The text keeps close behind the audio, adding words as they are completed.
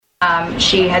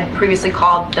She had previously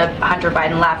called the Hunter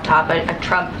Biden laptop a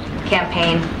Trump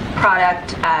campaign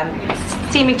product,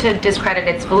 seeming to discredit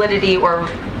its validity or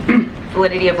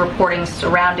validity of reporting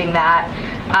surrounding that.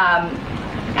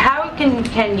 How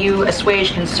can you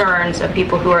assuage concerns of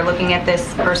people who are looking at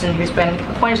this person who's been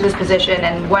appointed to this position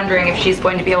and wondering if she's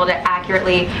going to be able to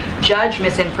accurately judge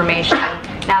misinformation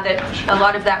now that a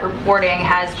lot of that reporting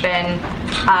has been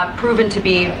proven to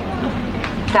be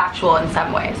factual in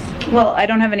some ways? Well, I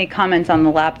don't have any comments on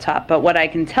the laptop, but what I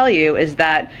can tell you is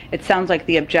that it sounds like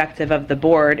the objective of the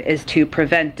board is to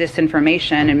prevent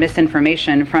disinformation and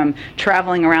misinformation from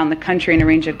traveling around the country in a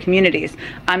range of communities.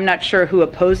 I'm not sure who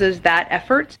opposes that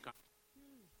effort.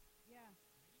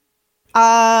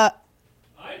 I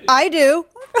do.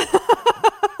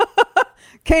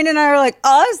 Kane and I are like,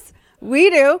 us? We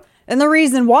do. And the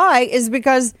reason why is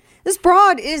because this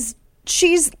broad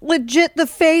she's legit the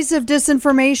face of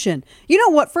disinformation. You know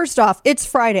what? First off, it's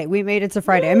Friday. We made it to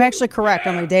Friday. I'm actually correct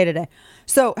on my day today.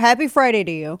 So happy Friday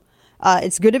to you.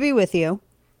 It's good to be with you.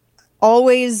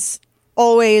 Always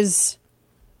entertained.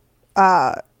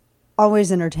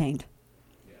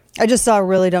 I just saw a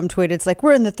really dumb tweet. It's like,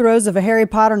 we're in the throes of a Harry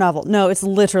Potter novel. No, it's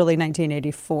literally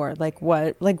 1984. Like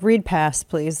what? Like read past,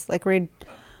 please. Like read.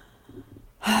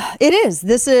 It is.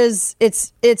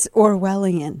 It's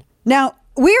Orwellian. Now,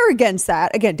 we are against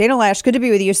that. Again, Dana Lash, good to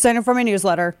be with you. Sign up for my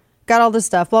newsletter. Got all this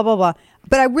stuff, blah, blah, blah.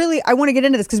 But I want to get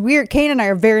into this because Kane and I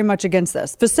are very much against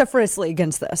this, vociferously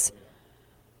against this,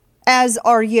 as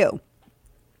are you.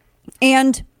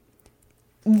 And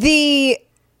she's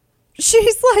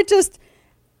like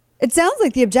it sounds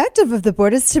like the objective of the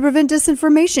board is to prevent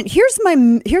disinformation. Here's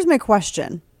my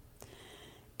question.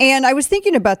 And I was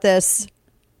thinking about this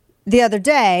the other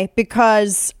day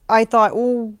because I thought,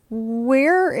 well,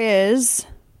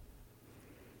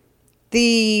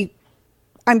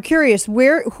 I'm curious,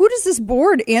 who does this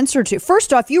board answer to?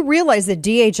 First off, you realize that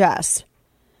DHS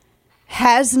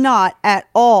has not at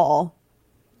all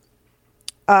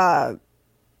put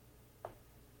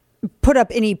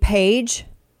up any page.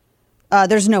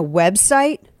 There's no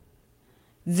website.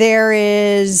 There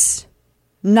is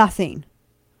nothing.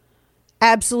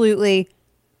 Absolutely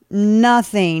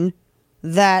nothing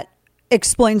that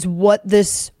explains what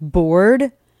this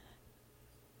board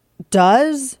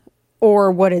does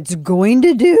or what it's going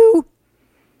to do.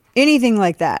 Anything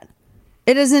like that.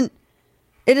 It doesn't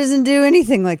do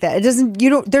anything like that.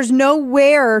 There's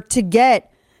nowhere to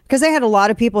get, because I had a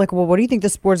lot of people like, well, what do you think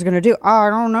this board's going to do? Oh, I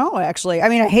don't know, actually. I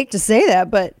mean, I hate to say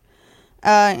that, but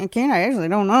I actually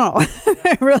don't know.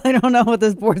 I really don't know what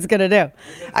this board's going to do.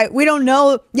 We don't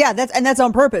know. Yeah, that's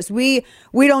on purpose. We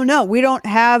don't know. We don't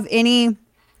have any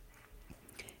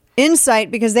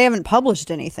insight because they haven't published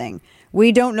anything.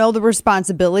 We don't know the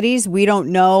responsibilities. We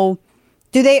don't know.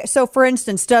 So for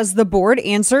instance, does the board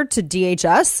answer to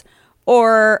DHS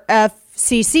or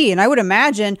FCC? And I would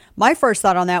imagine my first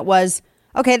thought on that was,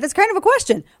 okay, that's kind of a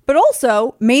question, but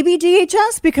also maybe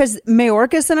DHS, because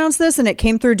Mayorkas announced this and it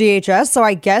came through DHS. So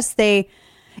I guess it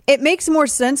makes more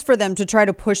sense for them to try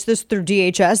to push this through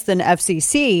DHS than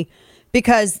FCC,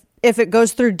 because if it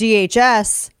goes through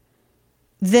DHS,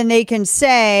 then they can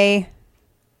say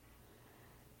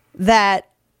that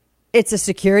it's a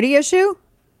security issue,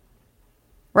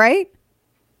 right?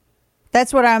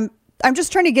 That's what I'm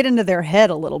just trying to get into their head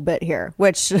a little bit here,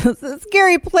 which is a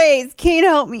scary place. Can't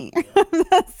help me. I'm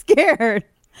not scared.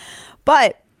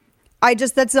 But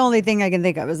that's the only thing I can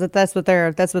think of, is that's what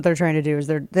they're trying to do, is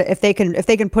if they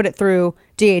can put it through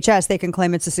DHS, they can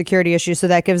claim it's a security issue. So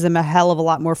that gives them a hell of a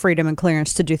lot more freedom and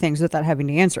clearance to do things without having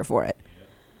to answer for it.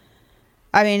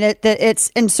 I mean,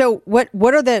 and so we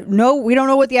don't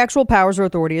know what the actual powers or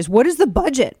authority is. What is the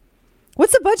budget?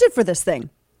 What's the budget for this thing?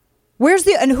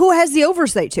 And who has the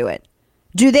oversight to it?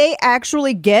 Do they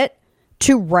actually get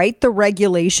to write the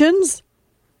regulations?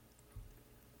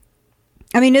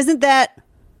 I mean, it's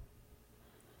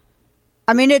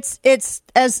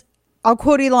as I'll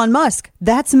quote Elon Musk,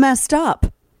 that's messed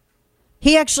up.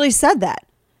 He actually said that.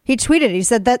 He tweeted, he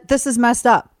said that this is messed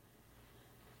up.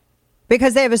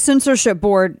 Because they have a censorship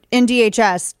board in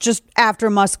DHS just after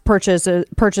Musk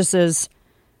purchases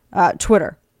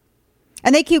Twitter.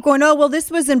 And they keep going, oh, well, this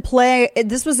was in play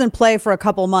for a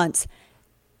couple months.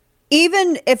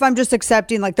 Even if I'm just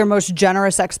accepting like their most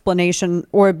generous explanation,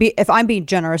 if I'm being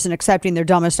generous and accepting their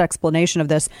dumbest explanation of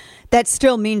this, that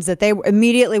still means that they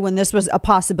immediately, when this was a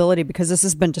possibility, because this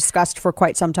has been discussed for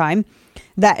quite some time,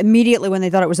 that immediately when they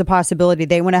thought it was a possibility,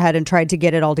 they went ahead and tried to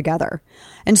get it all together.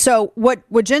 And so what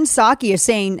Jen Psaki is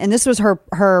saying, and this was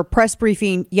her press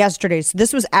briefing yesterday, so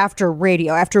this was after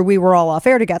radio, after we were all off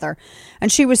air together.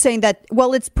 And she was saying that,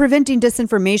 well, it's preventing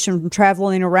disinformation from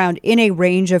traveling around in a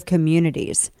range of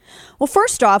communities. Well,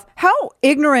 first off, how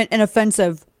ignorant and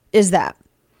offensive is that?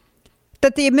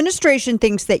 That the administration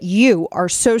thinks that you are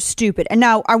so stupid. And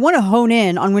now I want to hone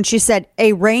in on when she said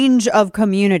a range of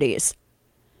communities.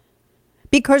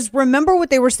 Because remember what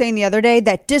they were saying the other day,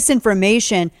 that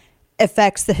disinformation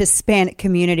affects the Hispanic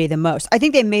community the most. I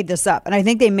think they made this up. And I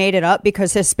think they made it up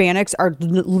because Hispanics are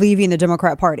leaving the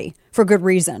Democrat Party for good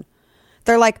reason.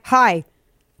 They're like, hi,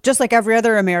 just like every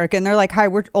other American. They're like, hi,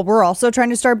 we're also trying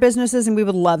to start businesses and we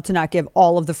would love to not give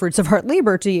all of the fruits of our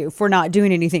labor to you for not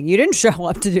doing anything. You didn't show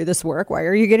up to do this work. Why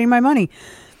are you getting my money?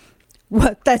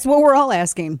 That's what we're all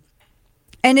asking.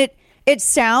 And that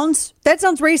sounds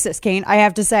racist, Kane, I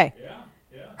have to say. Yeah.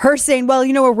 Her saying, well,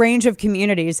 a range of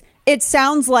communities. It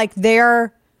sounds like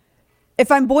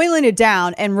if I'm boiling it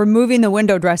down and removing the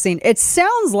window dressing, it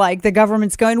sounds like the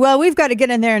government's going, well, we've got to get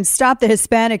in there and stop the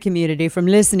Hispanic community from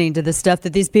listening to the stuff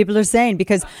that these people are saying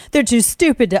because they're too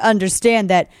stupid to understand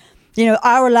that,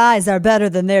 our lies are better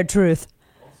than their truth.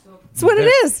 That's what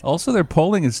it is. Also, their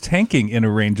polling is tanking in a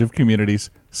range of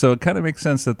communities. So it kind of makes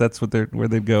sense that that's where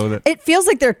they go. It feels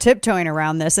like they're tiptoeing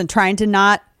around this and trying to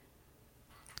not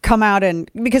come out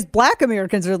because black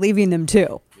Americans are leaving them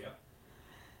too.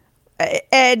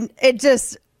 And it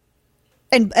just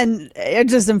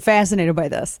am fascinated by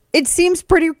this. It seems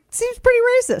pretty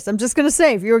racist. I'm just going to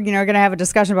say, if you're going to have a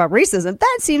discussion about racism,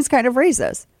 that seems kind of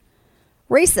racist.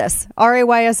 Racist.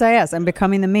 RAYSIS. I'm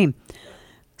becoming the meme.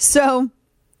 So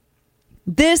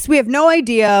we have no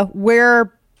idea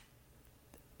where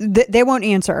they won't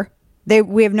answer.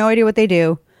 We have no idea what they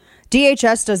do.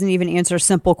 DHS doesn't even answer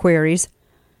simple queries.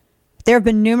 There have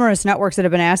been numerous networks that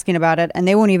have been asking about it, and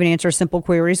they won't even answer simple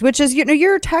queries, which is,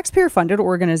 you're a taxpayer-funded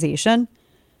organization.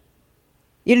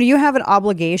 You have an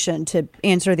obligation to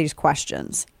answer these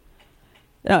questions.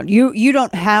 You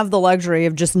don't have the luxury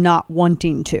of just not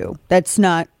wanting to. That's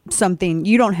not something,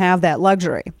 you don't have that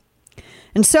luxury.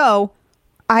 And so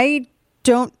I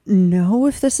don't know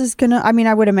if this is going to,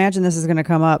 I would imagine this is going to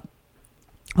come up,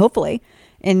 hopefully,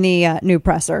 in the new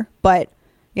presser, but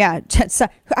yeah,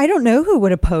 I don't know who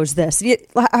would oppose this.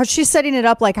 She's setting it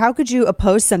up like, how could you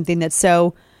oppose something that's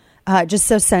so just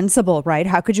so sensible, right?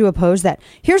 How could you oppose that?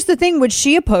 Here's the thing. Would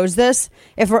she oppose this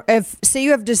if say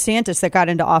you have DeSantis that got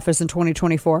into office in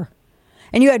 2024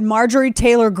 and you had Marjorie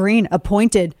Taylor Greene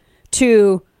appointed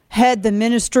to head the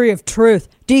Ministry of Truth?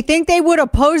 Do you think they would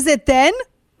oppose it then?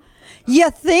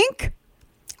 You think?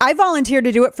 I volunteered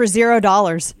to do it for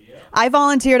 $0. I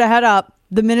volunteer to head up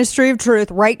the Ministry of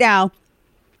Truth right now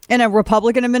in a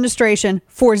Republican administration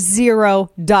for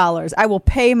 $0. I will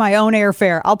pay my own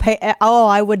airfare. I'll pay. Oh,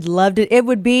 I would love to. It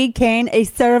would be, Kane, a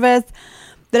service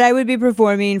that I would be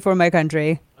performing for my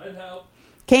country. I'd help.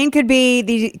 Kane could be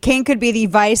the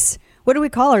vice. What do we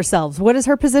call ourselves? What is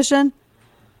her position?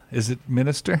 Is it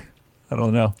minister? I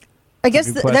don't know. I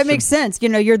guess that makes sense.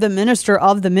 You're the minister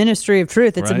of the Ministry of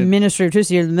Truth. It's right. A Ministry of Truth,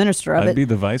 so you're the minister of it. I'd be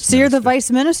the vice minister. So you're the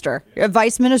vice minister. A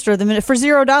vice minister of the for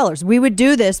 $0. We would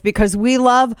do this because we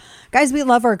love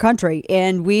our country,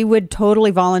 and we would totally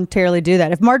voluntarily do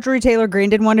that. If Marjorie Taylor Greene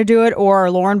didn't want to do it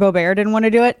or Lauren Boebert didn't want to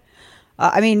do it,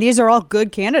 these are all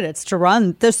good candidates to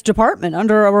run this department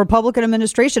under a Republican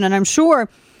administration. And I'm sure,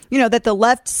 that the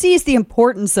left sees the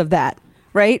importance of that,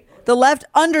 right? The left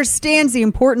understands the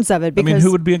importance of it because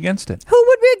who would be against it? Who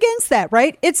would be against that,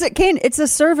 right? It's a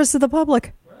service to the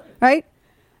public, right?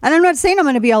 And I'm not saying I'm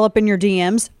going to be all up in your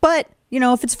DMs, but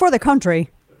if it's for the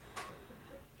country,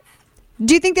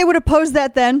 do you think they would oppose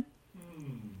that then?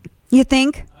 You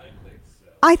think?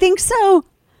 I think so.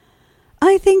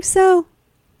 I think so.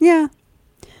 Yeah.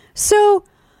 So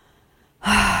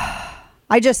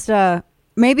I just I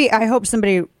hope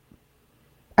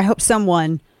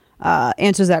someone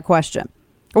answers that question.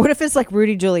 Or what if it's like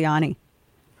Rudy Giuliani?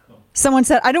 Someone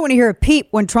said, I don't want to hear a peep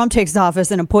when Trump takes office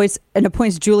and appoints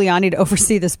Giuliani to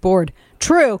oversee this board.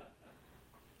 True.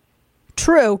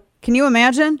 Can you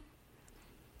imagine?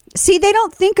 See, they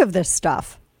don't think of this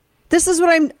stuff. This is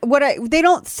they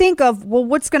don't think of, well,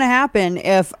 what's going to happen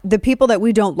if the people that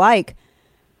we don't like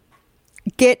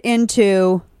get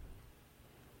into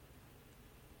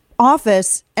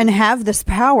office and have this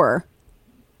power?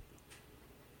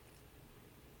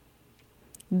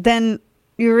 Then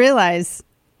you realize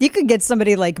you could get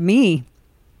somebody like me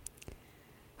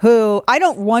who I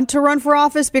don't want to run for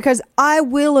office because I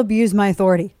will abuse my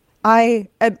authority. I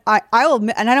will,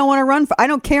 and I don't want to run for, I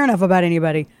don't care enough about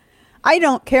anybody. I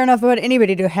don't care enough about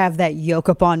anybody to have that yoke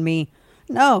up on me.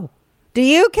 No. Do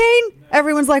you, Kane?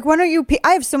 Everyone's like, why don't you?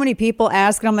 I have so many people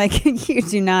ask, and I'm like, you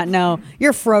do not know.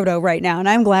 You're Frodo right now, and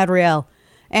I'm Galadriel.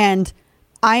 And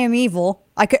I am evil.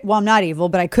 I'm not evil,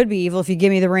 but I could be evil if you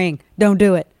give me the ring. Don't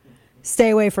do it. Stay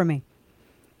away from me.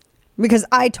 Because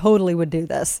I totally would do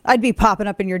this. I'd be popping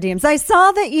up in your DMs. I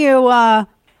saw that you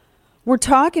were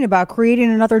talking about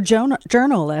creating another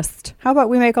journalist. How about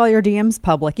we make all your DMs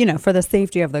public, for the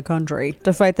safety of the country,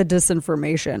 to fight the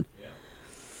disinformation?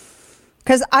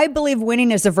 Because I believe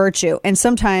winning is a virtue. And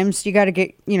sometimes you got to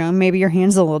get, maybe your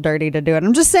hands a little dirty to do it.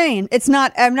 I'm just saying.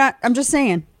 I'm just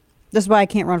saying. This is why I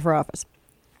can't run for office.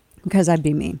 Because I'd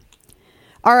be mean.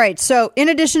 All right. So in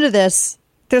addition to this,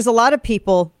 there's a lot of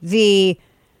people. The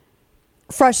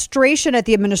frustration at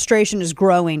the administration is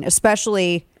growing,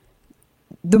 especially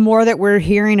the more that we're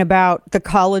hearing about the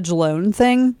college loan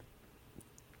thing.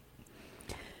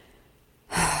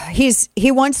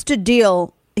 He wants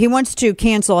to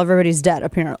cancel everybody's debt,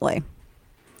 apparently.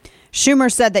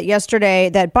 Schumer said that yesterday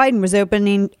that Biden was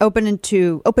open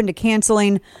to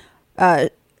canceling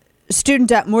student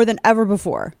debt more than ever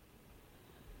before.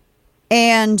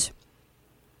 And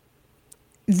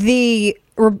he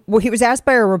was asked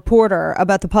by a reporter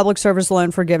about the public service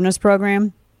loan forgiveness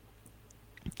program.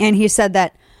 And he said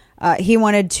that he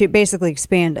wanted to basically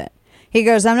expand it. He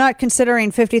goes, I'm not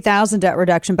considering $50,000 debt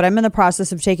reduction, but I'm in the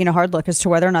process of taking a hard look as to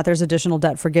whether or not there's additional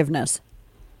debt forgiveness.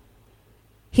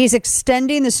 He's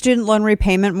extending the student loan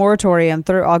repayment moratorium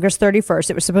through August 31st.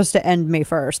 It was supposed to end May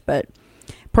 1st, but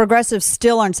progressives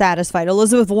still aren't satisfied.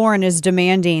 Elizabeth Warren is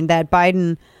demanding that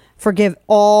Biden forgive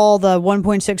all the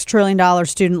 $1.6 trillion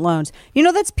student loans.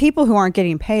 That's people who aren't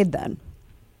getting paid then.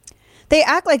 They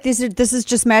act like this is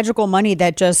just magical money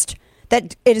that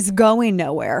it is going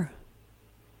nowhere.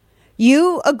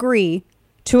 You agree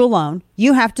to a loan,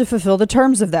 you have to fulfill the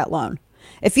terms of that loan.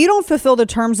 If you don't fulfill the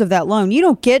terms of that loan, you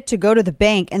don't get to go to the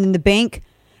bank and then the bank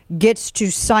gets to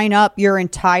sign up your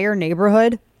entire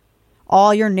neighborhood,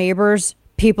 all your neighbors,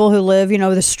 people who live,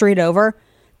 the street over.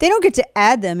 They don't get to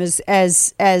add them as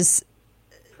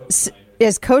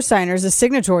co-signers, as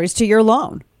signatories to your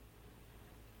loan.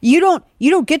 You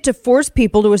don't get to force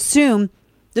people to assume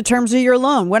the terms of your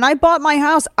loan. When I bought my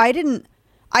house, I didn't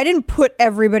put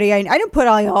everybody. I didn't put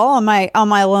all on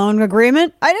my loan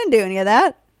agreement. I didn't do any of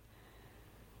that.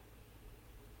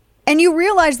 And you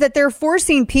realize that they're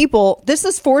forcing people. This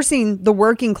is forcing the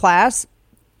working class.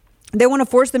 They want to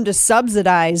force them to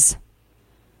subsidize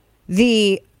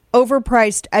the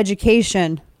overpriced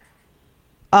education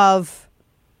of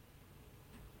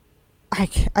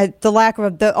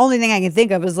the only thing I can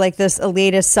think of is like this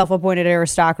elitist self-appointed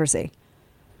aristocracy.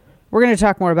 We're going to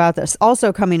talk more about this.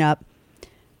 Also coming up,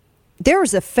 there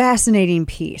was a fascinating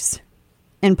piece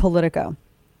in Politico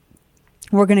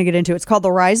we're going to get into. It's called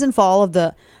The Rise and Fall of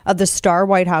the Star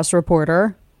White House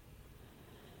Reporter.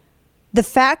 The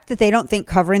fact that they don't think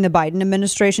covering the Biden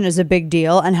administration is a big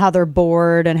deal and how they're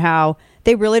bored and how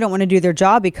they really don't want to do their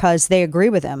job because they agree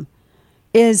with him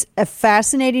is a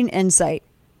fascinating insight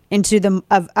into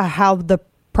how the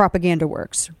propaganda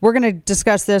works. We're going to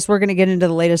discuss this. We're going to get into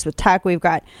the latest with tech. We've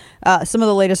got some of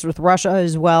the latest with Russia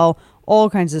as well. All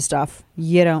kinds of stuff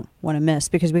you don't want to miss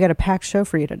because we got a packed show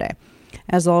for you today.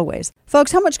 As always.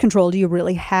 Folks, how much control do you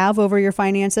really have over your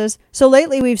finances? So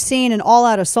lately we've seen an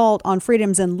all-out assault on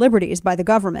freedoms and liberties by the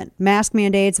government. Mask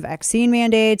mandates,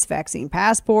 vaccine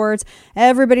passports,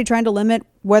 everybody trying to limit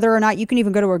whether or not you can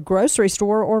even go to a grocery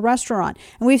store or restaurant.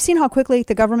 And we've seen how quickly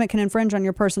the government can infringe on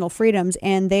your personal freedoms,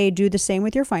 and they do the same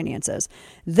with your finances.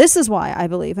 This is why I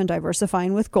believe in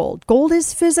diversifying with gold. Gold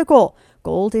is physical.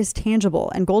 Gold is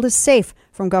tangible, and gold is safe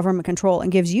from government control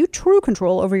and gives you true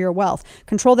control over your wealth,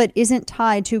 control that isn't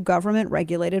tied to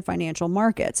government-regulated financial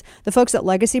markets. The folks at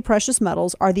Legacy Precious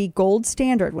Metals are the gold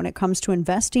standard when it comes to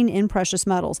investing in precious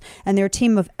metals, and their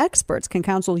team of experts can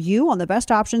counsel you on the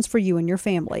best options for you and your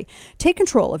family. Take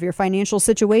control of your financial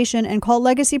situation and call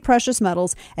Legacy Precious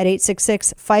Metals at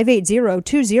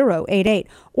 866-580-2088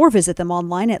 or visit them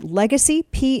online at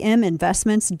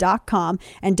legacypminvestments.com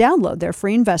and download their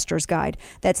free investor's guide.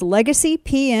 That's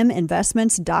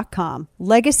legacypminvestments.com.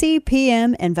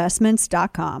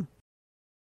 legacypminvestments.com.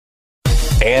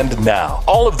 And now,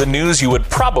 all of the news you would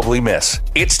probably miss.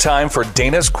 It's time for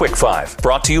Dana's Quick Five,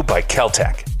 brought to you by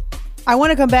Caltech. I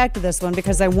want to come back to this one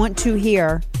because I want to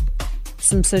hear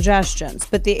some suggestions.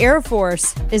 But the Air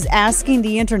Force is asking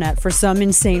the internet for some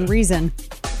insane reason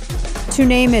to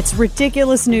name its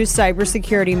ridiculous new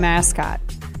cybersecurity mascot,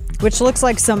 which looks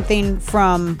like something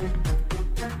from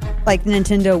like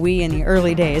Nintendo Wii in the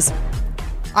early days.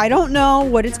 I don't know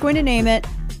what it's going to name it.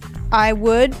 I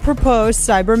would propose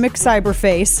Cyber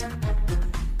McCyberface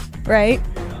right?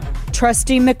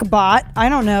 Trusty McBot. I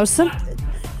don't know. So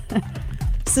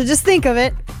just think of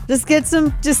it. Just get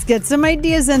some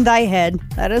ideas in thy head.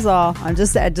 That is all. I'm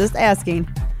just asking.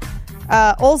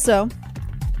 Also,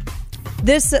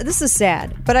 this is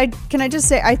sad. But can I just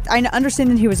say I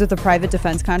understand that he was with a private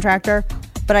defense contractor,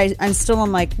 but I'm still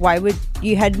like, why would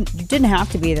you didn't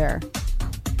have to be there,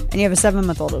 and you have a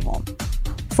 7-month-old at home.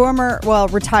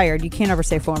 Retired. You can't ever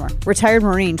say former. Retired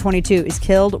Marine, 22, is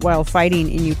killed while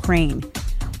fighting in Ukraine.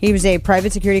 He was a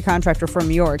private security contractor from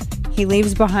New York. He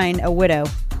leaves behind a widow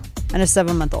and a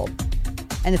 7-month-old.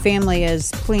 And the family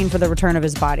is pleading for the return of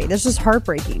his body. That's just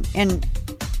heartbreaking. And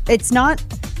it's not,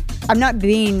 I'm not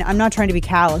trying to be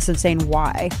callous and saying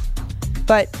why.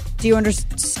 But do you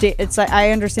understand? It's like,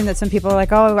 I understand that some people are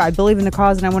like, oh, I believe in the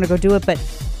cause and I want to go do it. But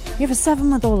you have a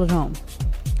 7-month-old at home.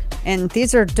 And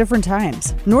these are different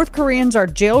times. North Koreans are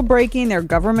jailbreaking their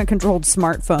government-controlled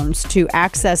smartphones to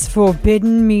access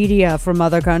forbidden media from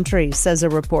other countries, says a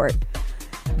report.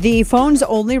 The phones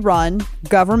only run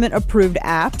government-approved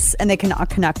apps, and they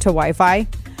cannot connect to Wi-Fi.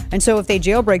 And so if they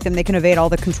jailbreak them, they can evade all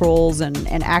the controls and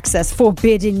access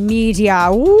forbidden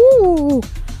media. Ooh.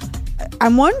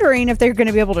 I'm wondering if they're going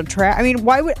to be able to track. I mean,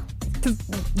 why would...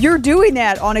 You're doing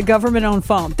that on a government-owned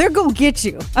phone. They're going to get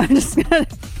you. I'm just going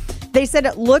to... They said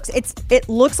it looks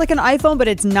like an iPhone, but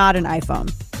it's not an iPhone.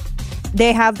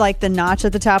 They have like the notch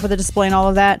at the top of the display and all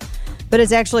of that, but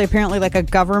it's actually apparently like a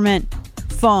government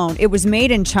phone. It was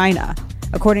made in China,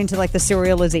 according to like the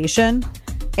serialization,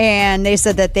 and they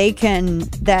said that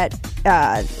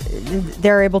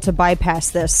they're able to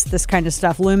bypass this kind of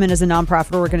stuff. Lumen is a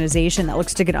nonprofit organization that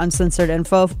looks to get uncensored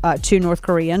info to North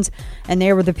Koreans, and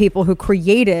they were the people who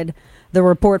created the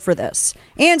report for this.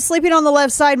 And sleeping on the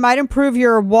left side might improve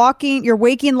your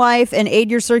waking life and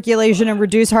aid your circulation and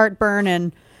reduce heartburn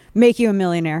and make you a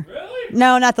millionaire. Really?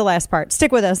 No, not the last part.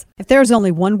 Stick with us. If there's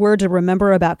only one word to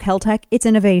remember about Keltec, it's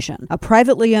innovation. A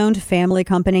privately owned family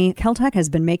company, Keltec has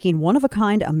been making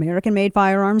one-of-a-kind American-made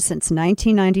firearms since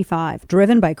 1995.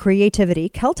 Driven by creativity,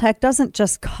 Keltec doesn't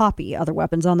just copy other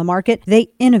weapons on the market, they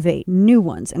innovate new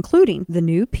ones, including the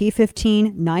new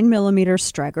P15 9mm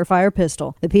Striker Fire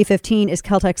pistol. The P15 is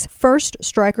Keltec's first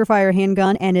Striker Fire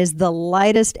handgun and is the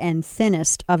lightest and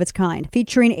thinnest of its kind.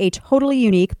 Featuring a totally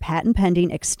unique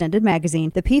patent-pending extended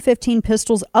magazine, the P15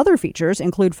 pistol's other features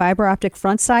include fiber optic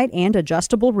front sight and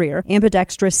adjustable rear,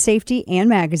 ambidextrous safety and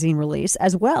magazine release,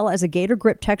 as well as a gator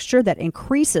grip texture that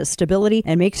increases stability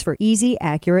and makes for easy,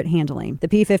 accurate handling. The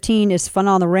P15 is fun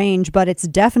on the range, but it's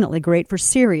definitely great for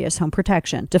serious home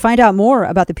protection. To find out more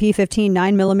about the P15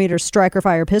 9mm Striker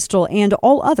Fire pistol and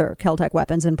all other Keltec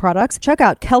weapons and products, check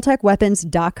out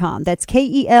KeltecWeapons.com. That's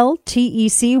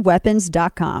KELTEC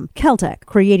weapons.com. Keltec,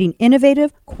 creating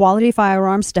innovative, quality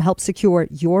firearms to help secure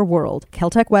your world.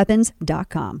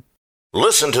 KeltecWeapons.com.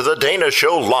 Listen to The Dana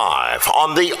Show live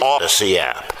on the Odyssey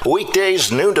app.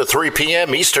 Weekdays noon to 3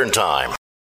 p.m. Eastern Time.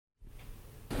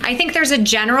 I think there's a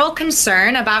general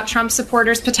concern about Trump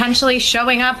supporters potentially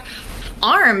showing up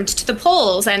armed to the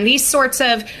polls, and these sorts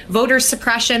of voter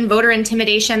suppression, voter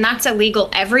intimidation, that's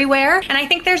illegal everywhere. And I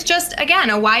think there's just,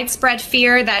 again, a widespread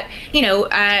fear that,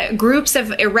 groups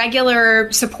of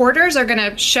irregular supporters are going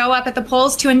to show up at the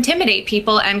polls to intimidate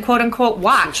people and quote unquote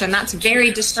watch. And that's very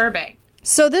disturbing.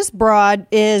 So this broad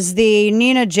is the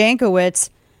Nina Jankowicz.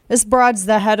 This broad's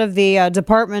the head of the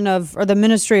the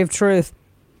Ministry of Truth.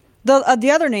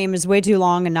 The other name is way too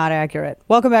long and not accurate.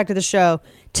 Welcome back to the show.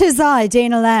 'Tis I,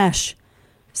 Dana Lash.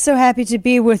 So happy to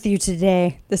be with you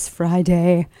today, this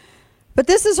Friday. But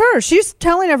this is her. She's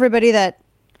telling everybody that,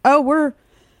 the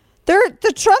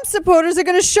Trump supporters are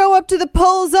going to show up to the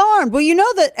polls armed. Well, you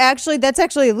know that that's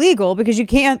actually illegal because you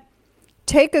can't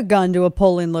take a gun to a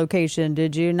polling location.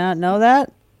 Did you not know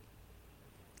that?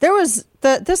 There was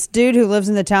this dude who lives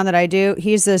in the town that I do.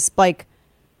 He's this I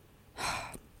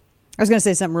was going to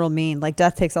say something real mean, like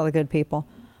death takes all the good people.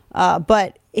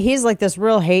 But he's like this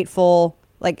real hateful,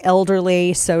 like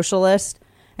elderly socialist,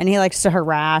 and he likes to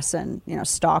harass and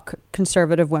stalk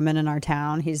conservative women in our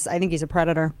town. I think he's a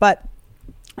predator. But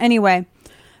anyway,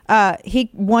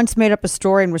 he once made up a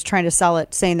story and was trying to sell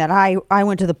it, saying that I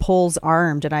went to the polls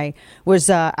armed and I was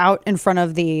out in front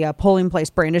of the polling place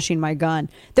brandishing my gun.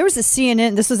 There was a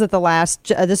CNN. This was at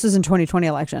this was in 2020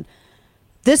 election.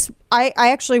 I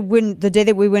actually the day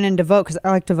that we went in to vote, because I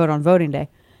like to vote on voting day,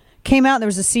 came out, there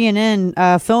was a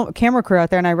CNN film camera crew out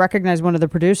there, and I recognized one of the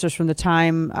producers from the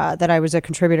time that I was a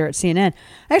contributor at CNN.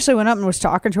 I actually went up and was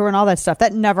talking to her and all that stuff.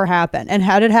 That never happened. And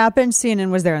had it happened, CNN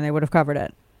was there and they would have covered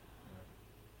it.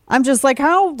 I'm just like,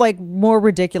 how more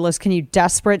ridiculous can you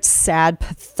desperate, sad,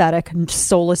 pathetic,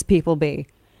 soulless people be?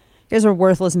 You guys are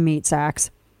worthless meat sacks.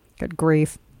 Good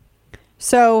grief.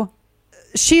 So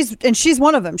she's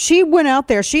one of them. She went out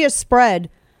there. She has spread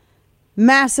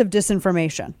massive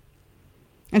disinformation.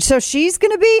 And so she's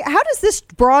going to be, how does this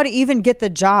broad even get the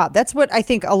job? That's what I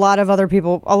think a lot of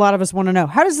us want to know.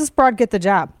 How does this broad get the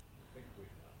job?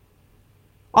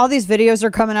 All these videos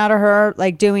are coming out of her,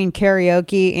 like doing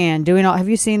karaoke and doing all, have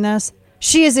you seen this?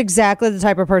 She is exactly the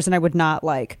type of person I would not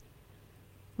like.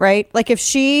 Right? Like if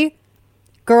she,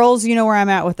 girls, you know where I'm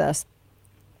at with this.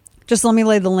 Just let me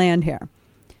lay the land here.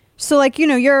 So like, you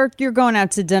know, you're going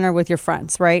out to dinner with your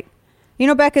friends, right? You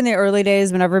know, back in the early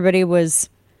days when everybody was,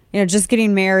 you know, just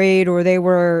getting married or they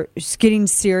were just getting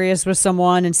serious with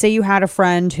someone, and say you had a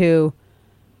friend who,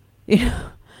 you know,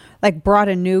 like brought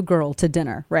a new girl to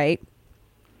dinner, right?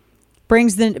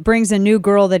 Brings a new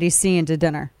girl that he's seeing to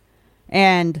dinner.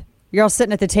 And you're all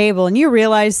sitting at the table and you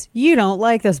realize you don't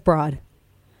like this broad.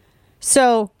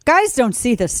 So guys don't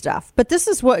see this stuff, but this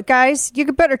is what, guys, you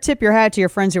could better tip your hat to your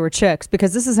friends who are chicks,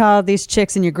 because this is how these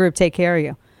chicks in your group take care of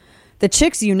you. The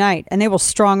chicks unite and they will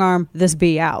strong arm this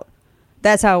bee out.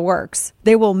 That's how it works.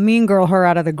 They will mean girl her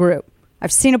out of the group.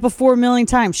 I've seen it before a million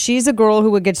times. She's a girl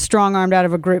who would get strong armed out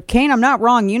of a group. Kane, I'm not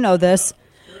wrong. You know this.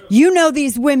 You know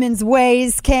these women's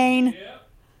ways, Kane.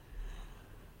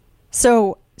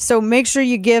 So make sure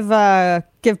you give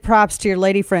props to your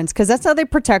lady friends, because that's how they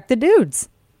protect the dudes.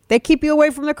 They keep you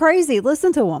away from the crazy.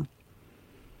 Listen to them.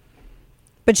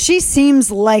 But she seems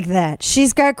like that.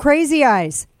 She's got crazy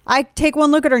eyes. I take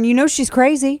one look at her and you know she's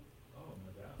crazy.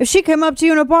 If she came up to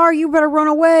you in a bar, you better run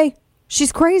away.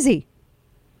 She's crazy.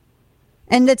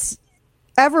 And it's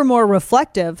ever more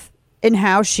reflective in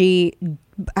how she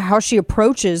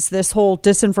approaches this whole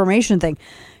disinformation thing.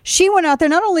 She went out there,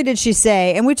 not only did she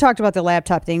say, and we talked about the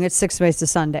laptop thing, it's 6 ways to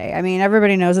Sunday. I mean,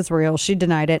 everybody knows it's real. She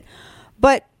denied it.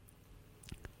 But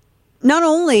not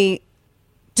only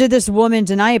did this woman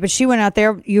deny it, but she went out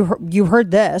there, you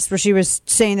heard this, where she was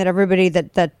saying that everybody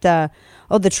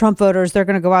the Trump voters, they're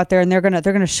going to go out there and they're going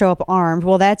to show up armed.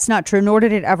 Well, that's not true, nor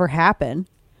did it ever happen.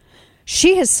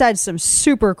 She has said some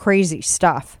super crazy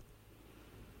stuff.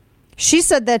 She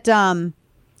said that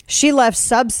she left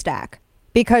Substack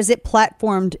because it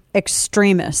platformed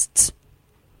extremists.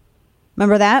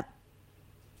 Remember that?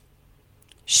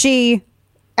 She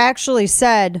actually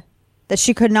said that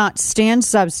she could not stand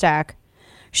Substack.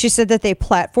 She said that they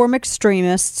platform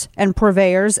extremists and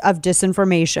purveyors of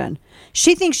disinformation.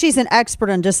 She thinks she's an expert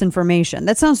on disinformation.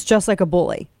 That sounds just like a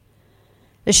bully.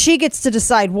 She gets to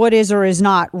decide what is or is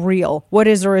not real, what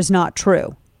is or is not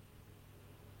true.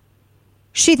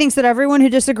 She thinks that everyone who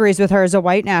disagrees with her is a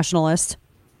white nationalist.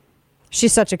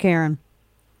 She's such a Karen.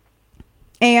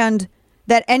 And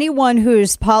that anyone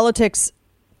whose politics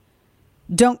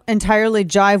don't entirely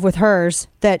jive with hers,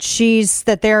 that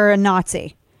they're a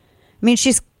Nazi. I mean,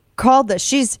 she's called this.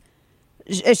 She's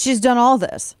done all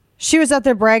this. She was out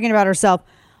there bragging about herself.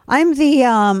 I'm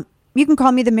the, you can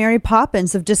call me the Mary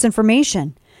Poppins of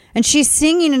disinformation. And she's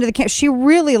singing into the camera. She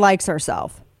really likes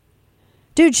herself.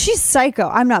 Dude, she's psycho.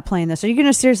 I'm not playing this. Are you going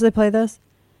to seriously play this?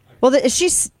 Well,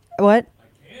 she's, what?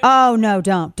 Oh, no,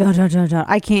 don't.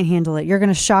 I can't handle it. You're going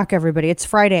to shock everybody. It's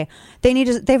Friday.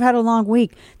 They've had a long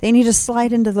week. They need to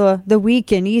slide into the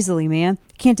weekend easily, man.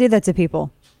 Can't do that to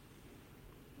people.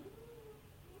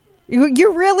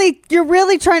 You're really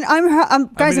trying. I'm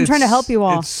trying to help you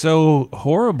all. It's so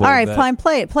horrible. All right, fine.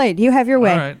 Play it. You have your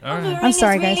way. All right. I'm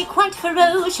sorry, guys. Really quite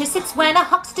ferocious. It's when a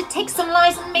huckster takes some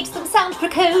lies and makes them sound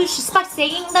precocious by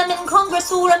saying them in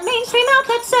Congress or a mainstream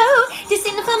outlet. So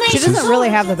disinformation. She doesn't really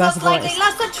have the best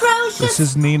voice. This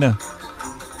is Nina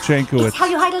Jankowicz. It's how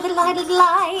you hide a little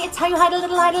lie. It's how you hide a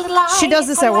little lie. She does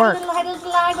this at work.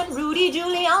 When Rudy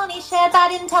Giuliani shared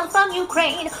bad intel from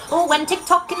Ukraine, or when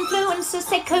TikTok influencers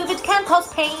say COVID can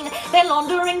cause pain. They're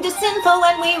laundering disinfo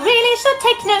and we really should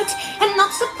take note and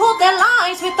not support their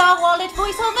lies with our wallet,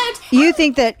 voice, or vote. You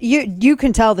think that you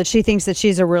can tell that she thinks that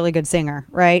she's a really good singer,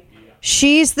 right?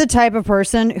 She's the type of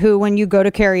person who, when you go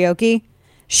to karaoke,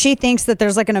 she thinks that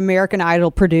there's like an American Idol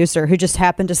producer who just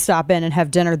happened to stop in and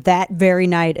have dinner that very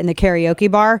night in the karaoke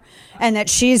bar, and that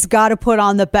she's got to put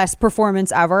on the best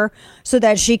performance ever so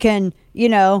that she can, you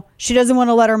know, she doesn't want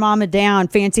to let her mama down.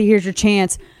 Fancy, here's your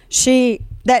chance. She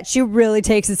really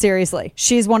takes it seriously.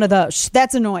 She's one of those.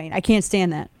 That's annoying. I can't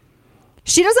stand that.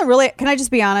 She doesn't really, can I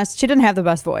just be honest? She doesn't have the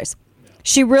best voice.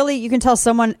 She really, you can tell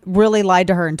someone really lied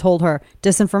to her and told her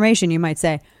disinformation, you might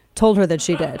say, told her that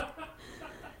she did.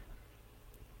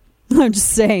 I'm just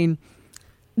saying,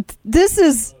 this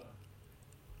is,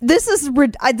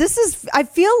 I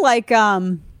feel like,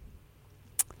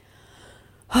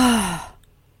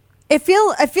 it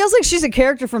feels like she's a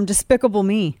character from Despicable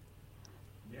Me.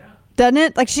 Yeah. Doesn't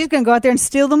it? Like she's going to go out there and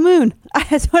steal the moon.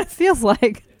 That's what it feels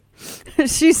like.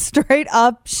 She's straight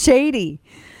up shady.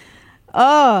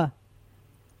 But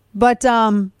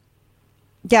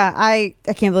yeah, I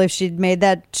can't believe she made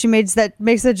that. She makes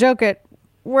that joke at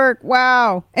work.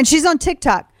 Wow. And she's on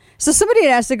TikTok. So somebody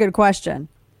had asked a good question.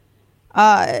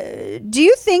 Do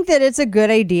you think that it's a good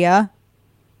idea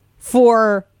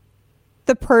for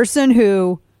the person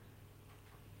who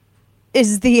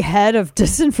is the head of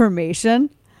disinformation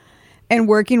and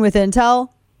working with Intel?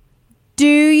 Do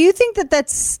you think that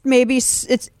that's maybe is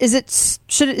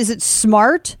it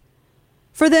smart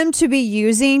for them to be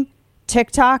using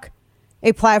TikTok,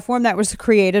 a platform that was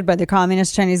created by the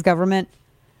communist Chinese government,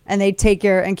 and they take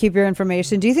your and keep your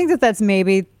information? Do you think that that's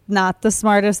maybe not the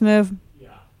smartest move? Yeah.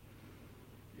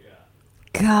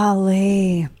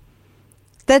 Golly,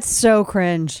 that's so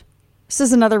cringe. This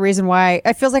is another reason why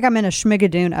I feel like I'm in a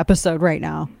Schmigadoon episode right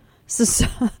now. This is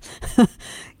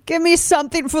give me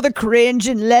something for the cringe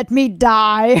and let me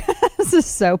die. This is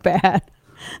so bad.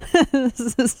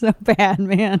 This is so bad,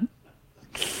 man.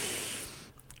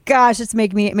 Gosh, it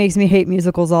makes me hate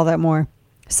musicals all that more.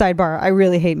 Sidebar, I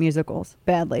really hate musicals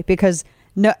badly because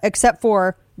no, except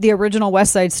for the original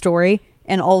West Side Story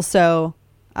and also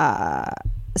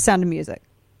Sound of Music.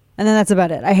 And then that's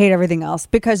about it. I hate everything else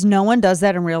because no one does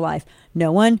that in real life.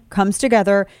 No one comes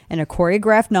together in a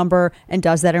choreographed number and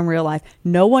does that in real life.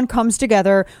 No one comes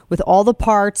together with all the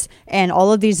parts and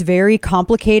all of these very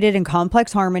complicated and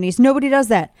complex harmonies. Nobody does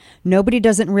that. Nobody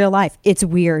does it in real life. It's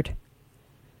weird.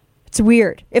 It's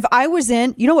weird. If I was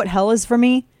in, you know what hell is for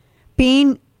me?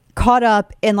 Being caught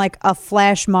up in like a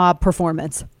flash mob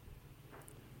performance.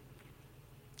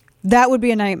 That would be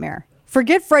a nightmare.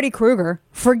 Forget Freddy Krueger.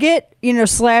 Forget,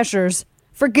 slashers.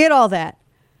 Forget all that.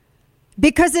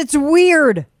 Because it's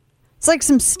weird. It's like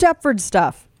some Stepford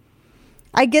stuff.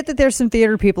 I get that there's some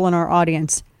theater people in our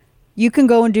audience. You can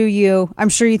go and do you. I'm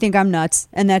sure you think I'm nuts,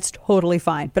 and that's totally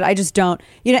fine. But I just don't.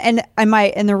 And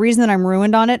the reason that I'm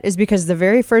ruined on it is because the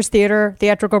very first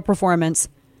theatrical performance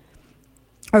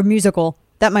or musical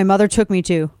that my mother took me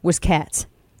to was Cats.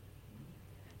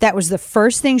 That was the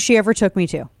first thing she ever took me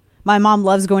to. My mom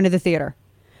loves going to the theater,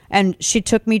 and she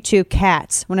took me to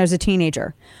Cats when I was a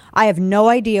teenager. I have no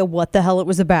idea what the hell it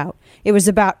was about. It was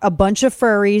about a bunch of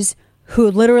furries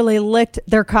who literally licked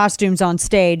their costumes on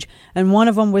stage, and one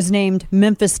of them was named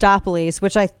Memphistopolis,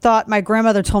 which I thought my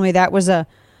grandmother told me that was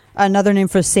another name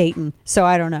for Satan, so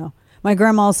I don't know. My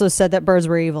grandma also said that birds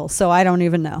were evil, so I don't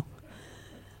even know.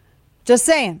 Just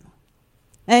saying.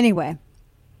 Anyway.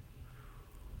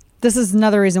 This is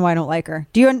another reason why I don't like her.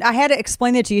 I had to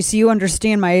explain that to you so you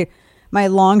understand my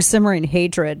long simmering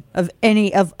hatred of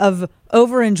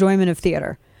over enjoyment of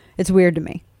theater. It's weird to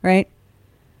me, right?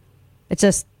 It's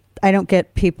just I don't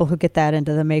get people who get that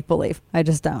into the make believe. I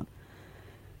just don't.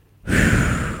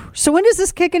 So when does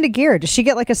this kick into gear? Does she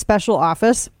get like a special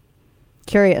office?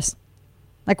 Curious.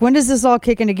 Like when does this all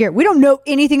kick into gear? We don't know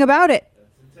anything about it.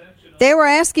 They were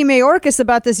asking Mayorkas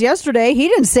about this yesterday. He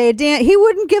didn't say a damn. He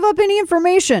wouldn't give up any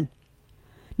information.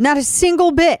 Not a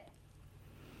single bit.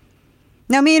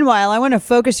 Now, meanwhile, I want to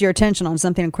focus your attention on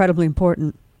something incredibly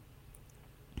important.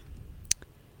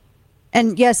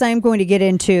 And yes, I am going to get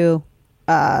into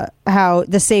how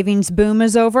the savings boom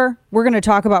is over. We're going to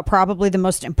talk about probably the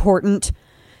most important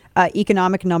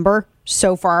economic number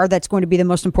so far. That's going to be the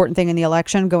most important thing in the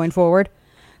election going forward.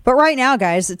 But right now,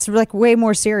 guys, it's like way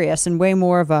more serious and way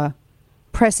more of a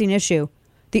pressing issue.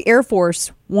 The Air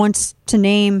Force wants to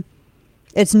name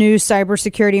its new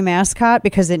cybersecurity mascot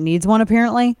because it needs one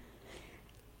apparently,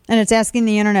 and it's asking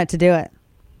the internet to do it.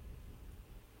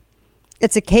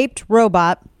 It's a caped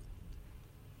robot.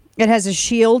 It has a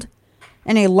shield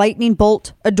and a lightning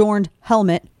bolt adorned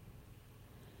helmet,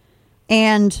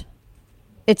 and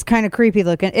it's kind of creepy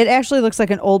looking. It actually looks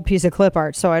like an old piece of clip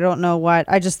art, so I don't know what.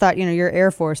 I just thought, you're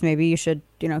Air Force, maybe you should,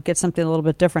 get something a little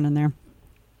bit different in there.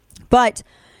 But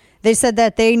they said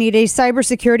that they need a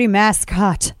cybersecurity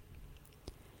mascot.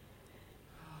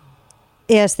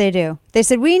 Yes, they do. They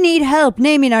said, we need help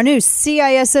naming our new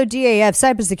CISO-DAF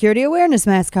cybersecurity awareness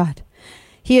mascot.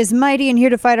 He is mighty and here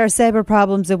to fight our cyber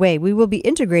problems away. We will be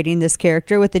integrating this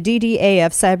character with the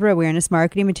DDAF cyber awareness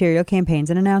marketing material campaigns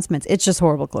and announcements. It's just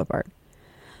horrible clip art.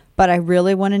 But I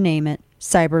really want to name it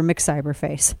Cyber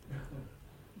McCyberface.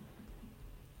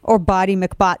 Or Body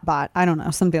McBotBot. I don't know.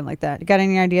 Something like that. You got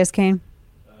any ideas, Kane?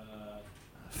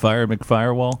 Fire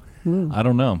McFirewall? I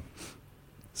don't know.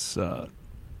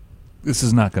 This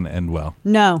is not going to end well.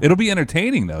 No. It'll be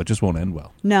entertaining, though. It just won't end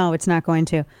well. No, it's not going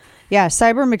to. Yeah,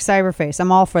 Cyber McCyberface.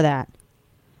 I'm all for that.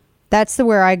 That's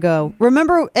where I go.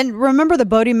 Remember the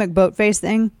Bodie McBoatface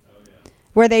thing? Oh, yeah.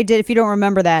 Where they did, if you don't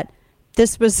remember that,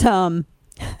 this was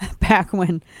back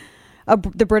when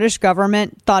The British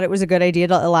government thought it was a good idea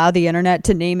to allow the internet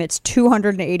to name its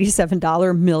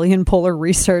 $287 million polar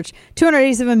research.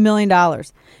 $287 million.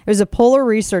 It was a polar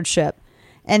research ship.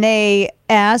 And they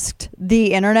asked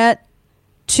the internet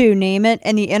to name it,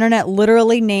 and the internet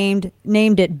literally named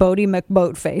it Bodie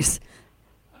McBoatface.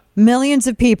 Millions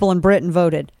of people in Britain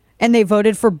voted, and they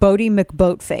voted for Bodie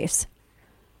McBoatface.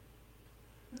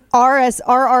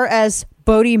 RRS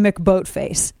Bodie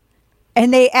McBoatface.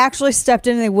 And they actually stepped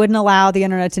in and they wouldn't allow the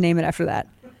internet to name it after that.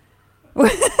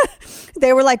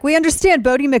 They were like, we understand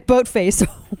Bodie McBoatface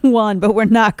won, but we're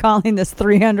not calling this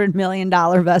 $300 million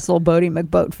vessel Bodie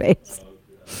McBoatface.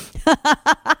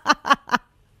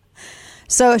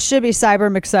 So it should be Cyber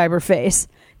McCyberface.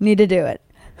 Need to do it.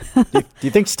 Do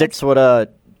you think Styx would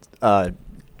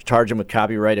charge him with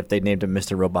copyright if they named him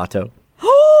Mr. Roboto?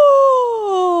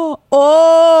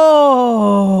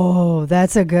 Oh,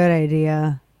 that's a good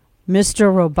idea.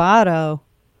 Mr. Roboto.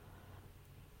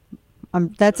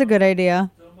 That's a good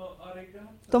idea.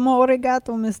 Tomo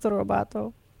arigato, Mr.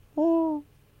 Roboto. Oh,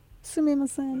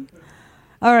 sumimasen.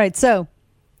 All right, so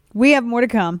we have more to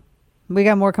come. We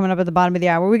got more coming up at the bottom of the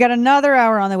hour. We got another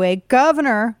hour on the way.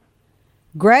 Governor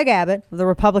Greg Abbott of the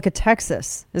Republic of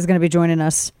Texas is going to be joining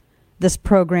us this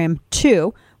program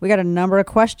too. We got a number of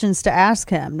questions to ask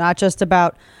him, not just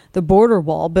about the border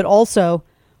wall, but also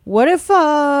what if,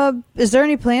 is there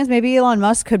any plans? Maybe Elon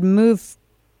Musk could move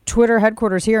Twitter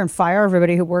headquarters here and fire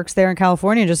everybody who works there in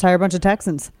California and just hire a bunch of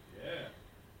Texans. Yeah.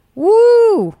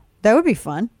 Woo! That would be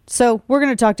fun. So we're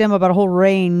going to talk to him about a whole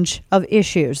range of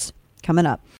issues coming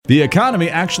up. The economy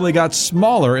actually got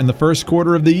smaller in the first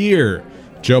quarter of the year.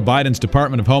 Joe Biden's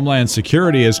Department of Homeland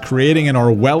Security is creating an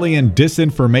Orwellian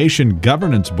disinformation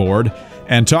governance board,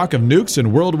 and talk of nukes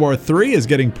in World War III is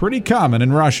getting pretty common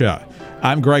in Russia.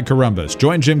 I'm Greg Corombos.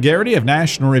 Join Jim Garrity of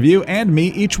National Review and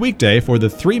me each weekday for the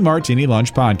 3 Martini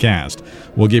Lunch podcast.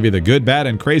 We'll give you the good, bad,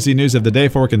 and crazy news of the day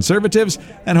for conservatives,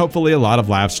 and hopefully a lot of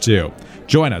laughs too.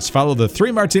 Join us. Follow the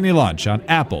 3 Martini Lunch on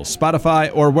Apple,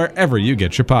 Spotify, or wherever you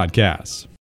get your podcasts.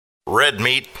 Red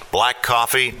meat, black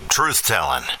coffee,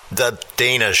 truth-telling. The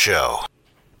Dana Show.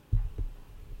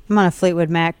 I'm on a Fleetwood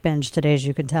Mac binge today, as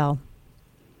you can tell.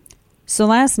 So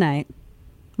last night,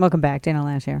 welcome back, Dana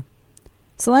Lash here.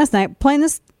 So last night, playing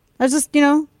this, I was just,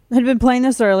 had been playing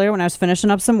this earlier when I was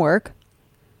finishing up some work.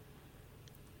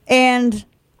 And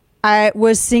I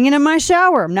was singing in my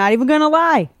shower. I'm not even going to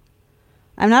lie.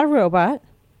 I'm not a robot.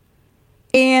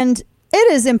 And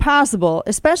it is impossible,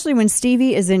 especially when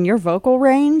Stevie is in your vocal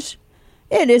range,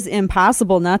 it is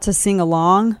impossible not to sing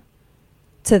along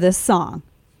to this song.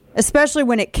 Especially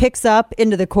when it kicks up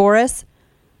into the chorus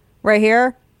right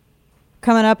here.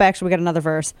 Coming up, actually, we got another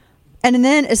verse. And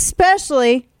then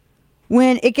especially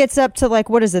when it gets up to like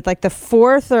the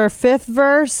 4th or 5th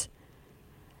verse.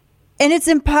 And it's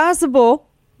impossible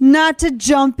not to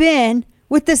jump in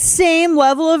with the same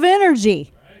level of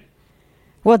energy.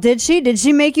 Well, did she? Did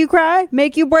she make you cry?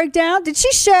 Make you break down? Did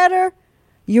she shatter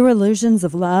your illusions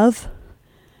of love?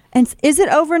 And is it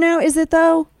over now? Is it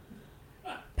though?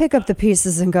 Pick up the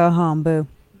pieces and go home, boo.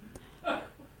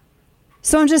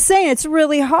 So I'm just saying it's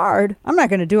really hard. I'm not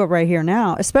going to do it right here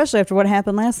now, especially after what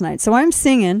happened last night. So I'm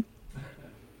singing.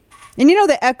 And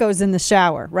the echoes in the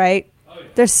shower, right? Oh, yeah.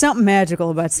 There's something magical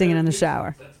about singing in the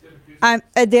shower.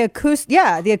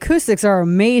 The acoustics are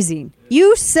amazing.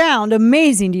 You sound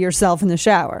amazing to yourself in the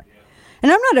shower.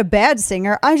 And I'm not a bad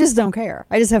singer. I just don't care.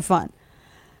 I just have fun.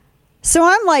 So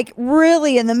I'm like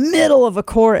really in the middle of a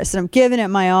chorus and I'm giving it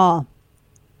my all.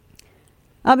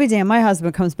 I'll be damned. My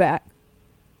husband comes back.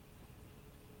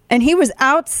 And he was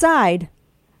outside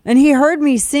and he heard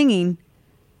me singing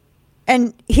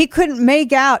and he couldn't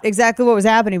make out exactly what was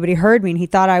happening, but he heard me and he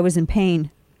thought I was in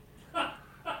pain.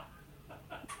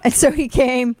 And so he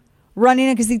came running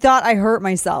in because he thought I hurt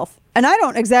myself. And I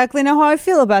don't exactly know how I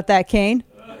feel about that, Kane.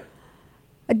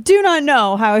 I do not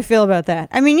know how I feel about that.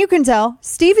 I mean, you can tell.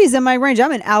 Stevie's in my range.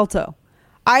 I'm an alto.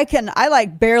 I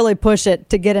barely push it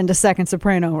to get into second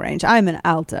soprano range. I'm an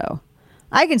alto.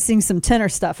 I can sing some tenor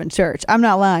stuff in church. I'm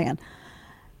not lying.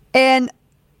 And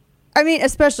I mean,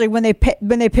 especially when they pick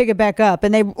it back up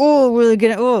and really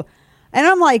get it. And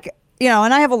I'm like,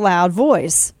 and I have a loud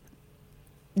voice.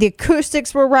 The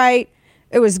acoustics were right.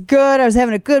 It was good. I was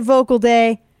having a good vocal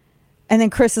day. And then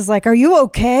Chris is like, "Are you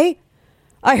okay?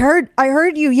 I heard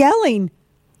you yelling."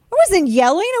 I wasn't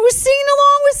yelling. I was singing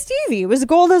along with Stevie. It was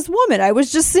Golda's Woman. I was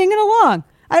just singing along.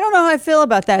 I don't know how I feel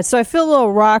about that. So I feel a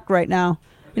little rocked right now.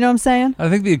 You know what I'm saying? I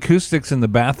think the acoustics in the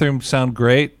bathroom sound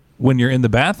great when you're in the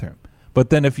bathroom. But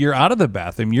then if you're out of the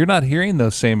bathroom, you're not hearing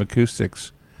those same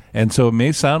acoustics. And so it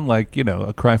may sound like,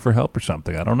 a cry for help or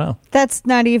something. I don't know. That's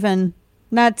not even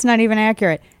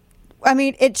accurate. I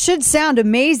mean, it should sound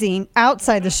amazing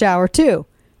outside the shower too,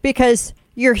 because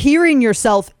you're hearing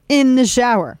yourself in the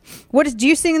shower. Do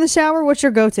you sing in the shower? What's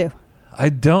your go-to? I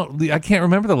can't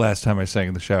remember the last time I sang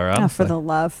in the shower. Honestly. Oh, for the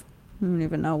love. I don't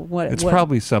even know what it's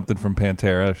probably something from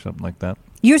Pantera or something like that.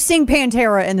 You sing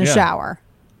Pantera in the shower.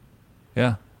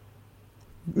 Yeah.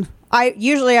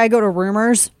 I go to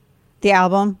Rumors, the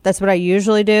album. That's what I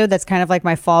usually do. That's kind of like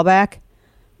my fallback.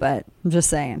 But I'm just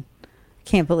saying.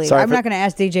 Can't believe it. I'm not going to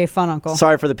ask DJ Fun Uncle.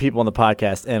 Sorry for the people on the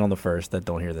podcast and on the first that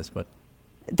don't hear this, but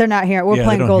they're not here. We're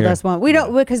playing Gold Dust One. We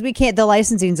don't, because we can't. The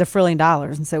licensing's $1 trillion,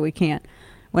 and so we can't.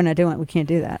 We're not doing it. We can't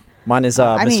do that. Mine is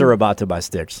Mr. Roboto by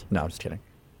Styx. No, I'm just kidding.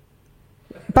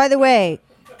 By the way,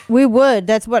 we would.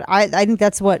 That's what I think.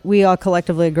 That's what we all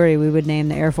collectively agree. We would name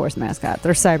the Air Force mascot,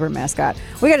 their cyber mascot.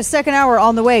 We got a second hour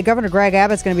on the way. Governor Greg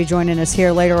Abbott's going to be joining us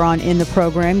here later on in the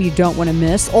program. You don't want to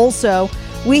miss. Also,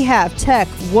 we have tech,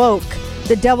 woke,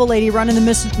 the devil lady running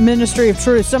the Ministry of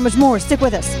Truth. So much more. Stick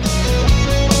with us.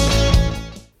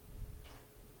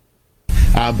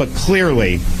 But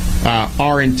clearly,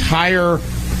 our entire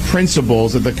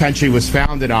principles that the country was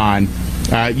founded on,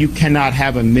 you cannot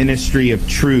have a ministry of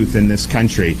truth in this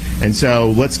country. And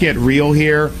so let's get real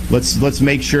here. Let's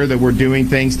make sure that we're doing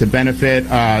things to benefit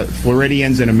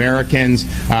Floridians and Americans,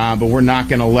 but we're not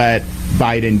going to let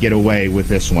Biden get away with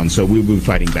this one. So we'll be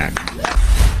fighting back.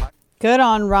 Good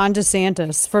on Ron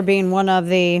DeSantis for being one of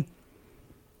the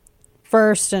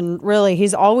first, and really,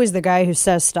 he's always the guy who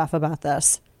says stuff about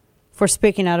this, for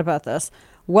speaking out about this.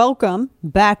 Welcome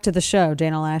back to the show.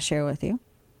 Dana Lash here with you.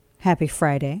 Happy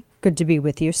Friday. Good to be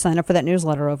with you. Sign up for that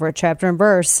newsletter over at Chapter and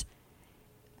Verse,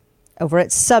 over at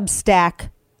Substack.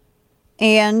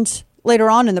 And later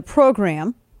on in the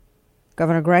program,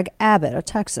 Governor Greg Abbott of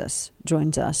Texas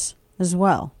joins us as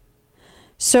well.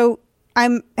 So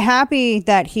I'm happy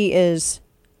that he is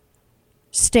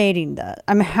stating that.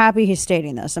 I'm happy he's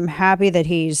stating this. I'm happy that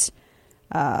he's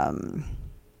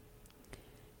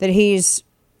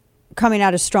coming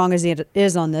out as strong as he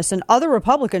is on this, and other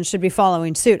Republicans should be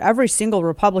following suit. Every single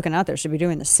Republican out there should be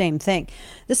doing the same thing.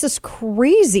 This is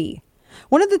crazy.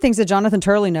 One of the things that Jonathan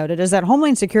Turley noted is that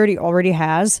Homeland Security already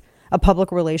has a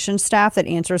public relations staff that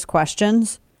answers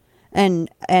questions and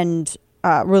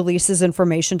releases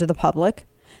information to the public.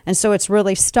 And so it's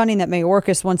really stunning that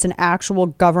Mayorkas wants an actual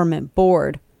government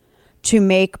board to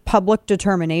make public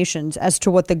determinations as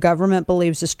to what the government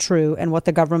believes is true and what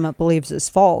the government believes is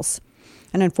false.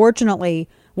 And unfortunately,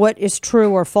 what is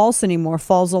true or false anymore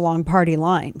falls along party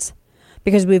lines,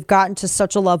 because we've gotten to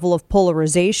such a level of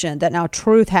polarization that now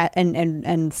truth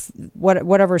and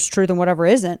whatever is truth and whatever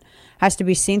isn't has to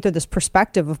be seen through this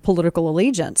perspective of political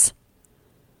allegiance.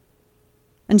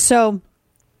 And so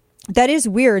that is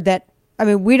weird that, I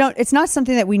mean, it's not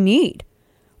something that we need.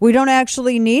 We don't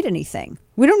actually need anything.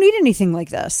 We don't need anything like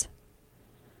this.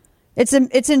 It's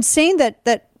insane that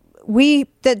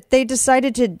they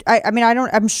decided to,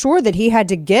 I'm sure that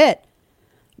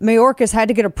Mayorkas had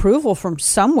to get approval from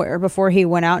somewhere before he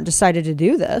went out and decided to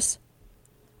do this.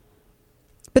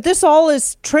 But this all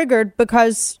is triggered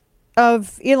because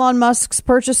of Elon Musk's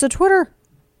purchase of Twitter.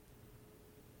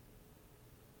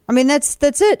 I mean, that's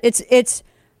it. It's,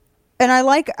 and I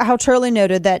like how Turley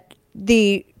noted that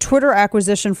the Twitter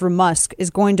acquisition from Musk is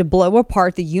going to blow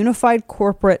apart the unified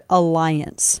corporate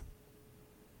alliance.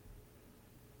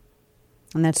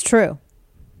 And that's true.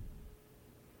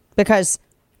 Because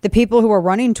the people who were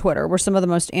running Twitter were some of the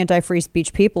most anti-free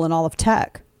speech people in all of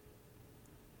tech.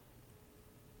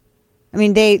 I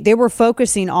mean, they were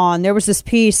focusing on, there was this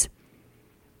piece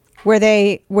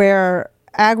where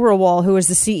Agrawal, who was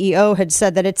the CEO, had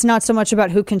said that it's not so much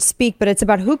about who can speak, but it's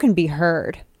about who can be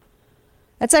heard.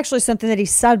 That's actually something that he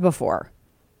said before.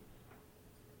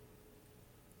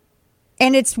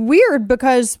 And it's weird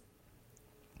because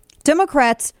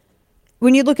Democrats,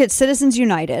 when you look at Citizens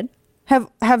United,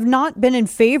 have not been in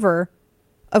favor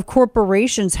of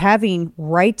corporations having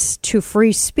rights to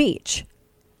free speech.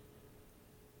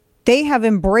 They have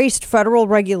embraced federal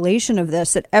regulation of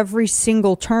this at every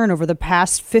single turn over the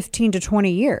past 15 to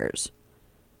 20 years.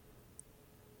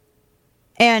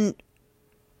 And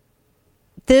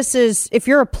this is, if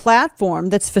you're a platform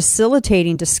that's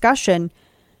facilitating discussion,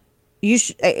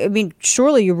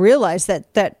 surely you realize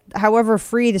that however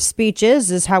free the speech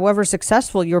is however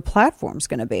successful your platform's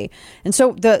going to be. And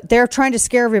so they're trying to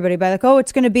scare everybody by like, oh,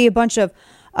 it's going to be a bunch of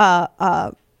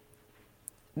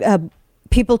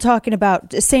people talking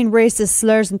about saying racist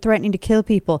slurs and threatening to kill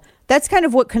people. That's kind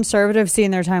of what conservatives see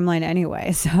in their timeline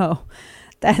anyway. So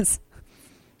that's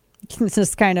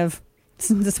just kind of,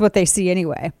 that's what they see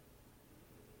anyway.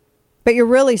 But you're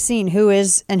really seeing who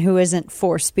is and who isn't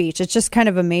for speech. It's just kind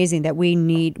of amazing that we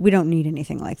don't need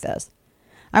anything like this.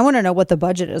 I want to know what the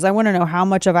budget is. I want to know how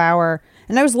much of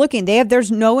and I was looking,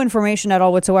 there's no information at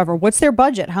all whatsoever. What's their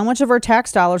budget? How much of our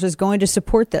tax dollars is going to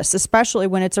support this, especially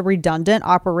when it's a redundant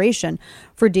operation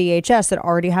for DHS that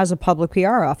already has a public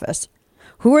PR office?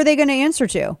 Who are they going to answer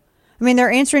to? I mean,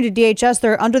 they're answering to DHS.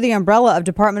 They're under the umbrella of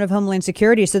Department of Homeland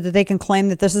Security so that they can claim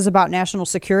that this is about national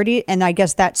security. And I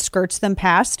guess that skirts them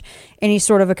past any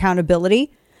sort of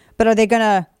accountability. But are they going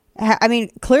to,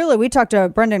 clearly we talked to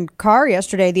Brendan Carr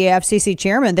yesterday, the FCC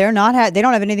chairman. They don't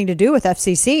have anything to do with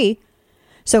FCC.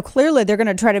 So clearly they're going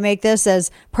to try to make this as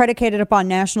predicated upon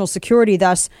national security.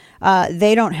 Thus,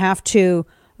 they don't have to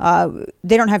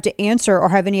answer or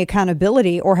have any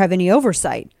accountability or have any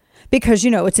oversight. Because,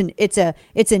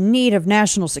 it's a need of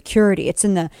national security. It's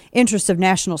in the interest of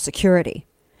national security.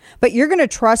 But you're going to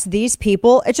trust these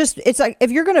people. It's like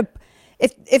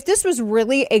if this was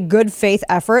really a good faith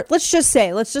effort, let's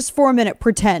just for a minute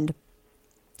pretend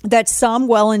that some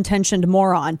well-intentioned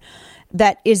moron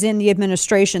that is in the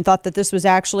administration thought that this was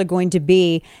actually going to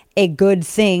be a good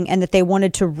thing and that they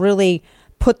wanted to really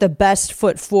put the best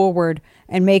foot forward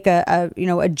and make a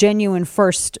genuine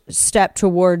first step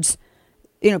towards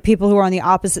people who are on the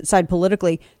opposite side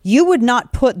politically. You would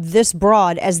not put this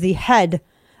broad as the head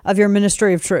of your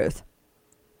Ministry of Truth.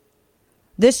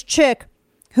 This chick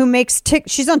who makes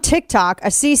she's on TikTok, a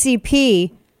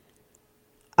CCP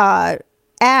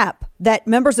app that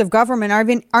members of government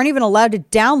aren't even allowed to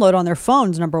download on their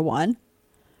phones. Number one,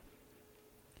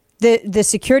 the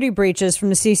security breaches from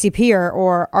the CCP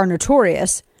are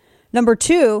notorious. Number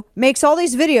two, makes all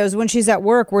these videos when she's at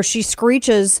work where she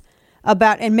screeches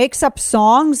about and makes up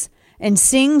songs and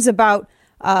sings about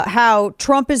how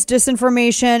Trump is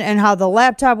disinformation and how the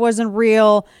laptop wasn't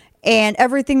real and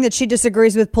everything that she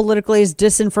disagrees with politically is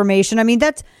disinformation. I mean,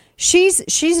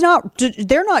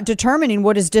 they're not determining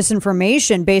what is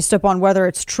disinformation based upon whether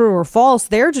it's true or false.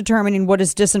 They're determining what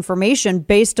is disinformation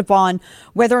based upon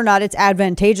whether or not it's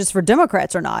advantageous for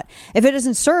Democrats or not. If it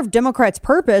doesn't serve Democrats'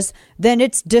 purpose, then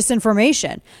it's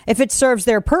disinformation. If it serves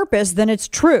their purpose, then it's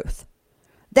truth.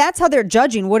 That's how they're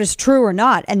judging what is true or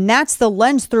not. And that's the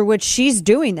lens through which she's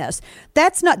doing this.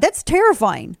 That's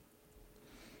terrifying.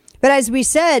 But as we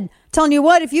said, telling you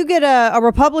what, if you get a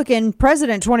Republican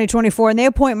president 2024 and they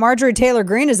appoint Marjorie Taylor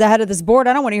Greene as the head of this board,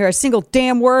 I don't want to hear a single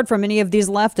damn word from any of these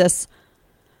leftists.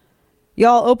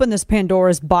 Y'all open this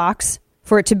Pandora's box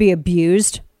for it to be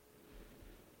abused.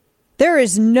 There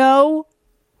is no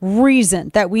reason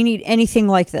that we need anything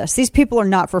like this. These people are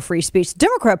not for free speech. The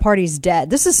Democrat Party's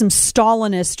dead. This is some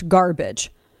Stalinist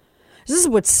garbage. This is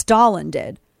what Stalin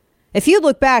did. If you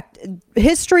look back,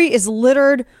 history is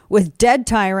littered with dead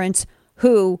tyrants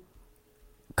who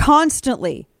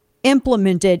constantly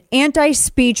implemented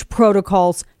anti-speech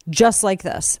protocols just like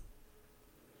this.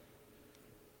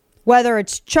 Whether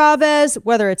it's Chavez,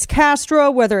 whether it's Castro,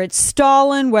 whether it's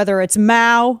Stalin, whether it's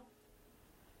Mao,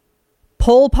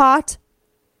 Pol Pot,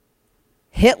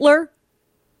 Hitler.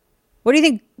 What do you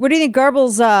think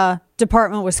Goebbels'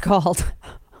 department was called?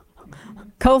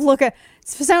 Go look at. It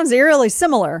sounds eerily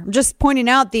similar. I'm just pointing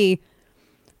out the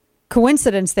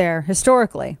coincidence there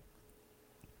historically.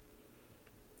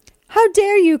 How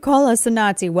dare you call us a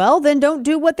Nazi? Well, then don't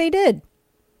do what they did.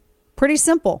 Pretty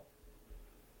simple.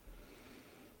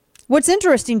 What's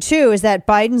interesting too is that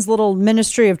Biden's little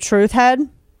Ministry of Truth head.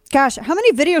 Gosh, how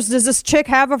many videos does this chick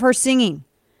have of her singing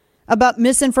about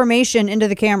misinformation into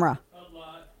the camera? A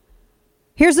lot.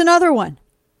 Here's another one.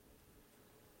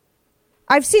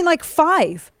 I've seen like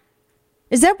 5.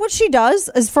 Is that what she does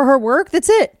is for her work? That's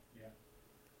it. Yeah.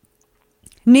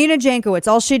 Nina Jankowicz,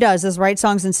 all she does is write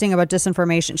songs and sing about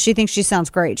disinformation. She thinks she sounds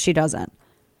great. She doesn't.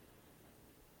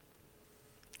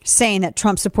 Saying that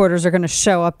Trump supporters are going to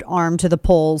show up armed to the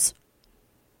polls.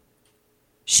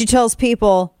 She tells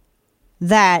people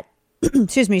that,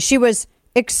 excuse me, she was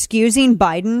excusing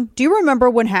Biden. Do you remember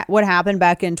what happened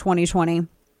back in 2020? And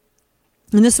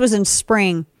this was in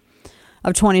spring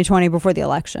of 2020 before the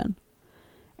election.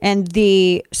 And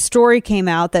the story came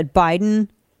out that Biden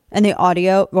and the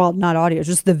audio, well, not audio,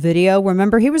 just the video.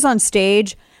 Remember, he was on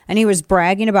stage and he was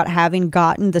bragging about having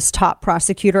gotten this top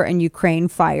prosecutor in Ukraine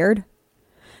fired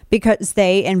because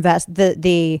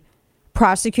the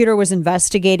prosecutor was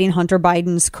investigating Hunter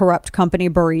Biden's corrupt company,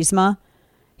 Burisma.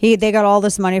 They got all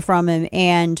this money from him.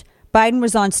 And Biden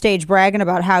was on stage bragging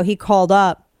about how he called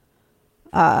up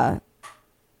the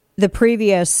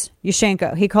previous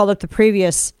Yushchenko. He called up the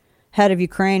previous head of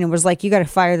Ukraine and was like, you got to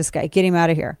fire this guy. Get him out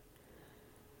of here.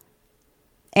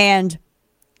 And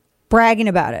bragging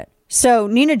about it. So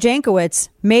Nina Jankowicz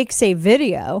makes a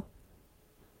video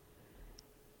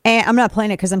And I'm not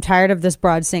playing it because I'm tired of this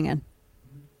broad singing.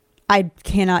 I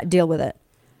cannot deal with it.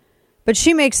 But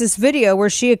she makes this video where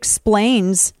she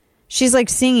explains, she's like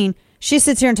singing. She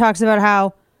sits here and talks about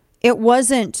how it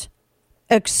wasn't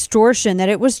extortion, that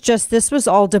it was just, this was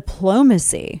all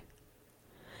diplomacy.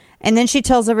 And then she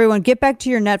tells everyone, get back to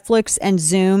your Netflix and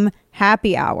Zoom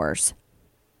happy hours.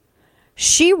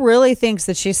 She really thinks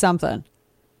that she's something.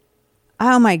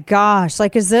 Oh my gosh.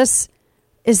 Like, is this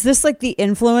like the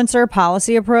influencer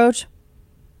policy approach?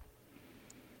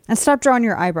 And stop drawing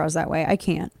your eyebrows that way. I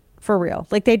can't. For real.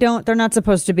 Like, they're not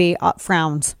supposed to be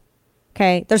frowns.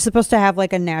 Okay? They're supposed to have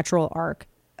like a natural arc.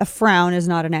 A frown is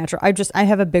not a natural. I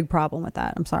have a big problem with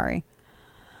that. I'm sorry.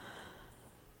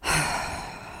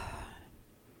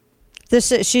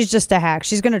 She's just a hack.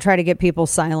 She's going to try to get people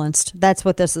silenced. That's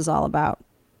what this is all about.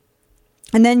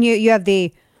 And then you have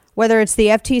whether it's the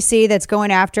FTC that's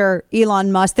going after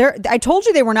Elon Musk. I told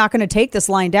you they were not going to take this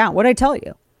line down. What did I tell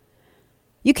you?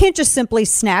 You can't just simply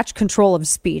snatch control of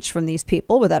speech from these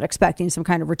people without expecting some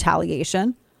kind of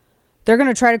retaliation. They're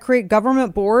going to try to create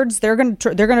government boards. They're going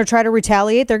to try to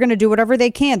retaliate. They're going to do whatever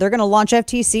they can. They're going to launch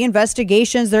FTC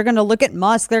investigations. They're going to look at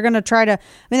Musk. They're going to try to. I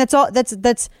mean, that's all.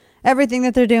 That's everything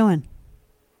that they're doing.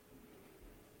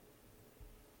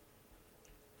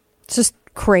 It's just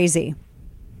crazy.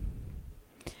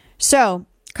 So,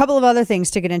 a couple of other things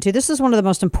to get into. This is one of the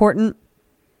most important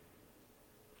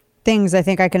things I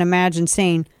think I can imagine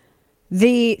seeing.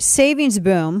 The savings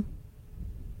boom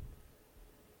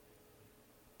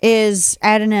is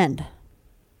at an end.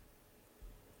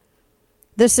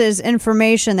 This is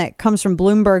information that comes from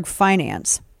Bloomberg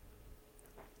Finance.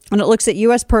 And it looks at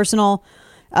U.S. personal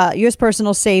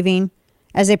saving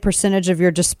as a percentage of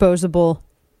your disposable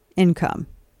income.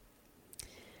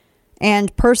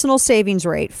 And personal savings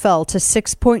rate fell to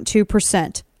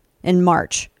 6.2% in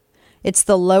March. It's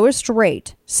the lowest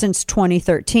rate since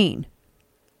 2013.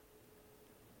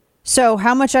 So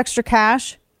how much extra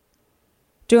cash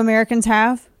do Americans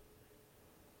have?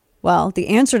 Well, the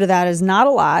answer to that is not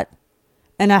a lot,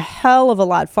 and a hell of a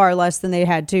lot far less than they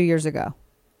had 2 years ago.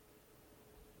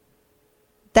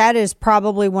 That is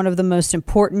probably one of the most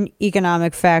important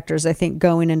economic factors, I think,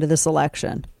 going into this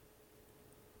election.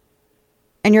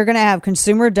 And you're going to have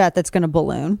consumer debt that's going to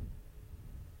balloon.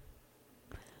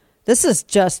 This is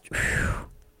just... Whew.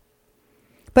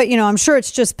 But, I'm sure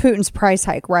it's just Putin's price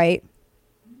hike, right?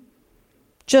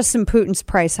 Just some Putin's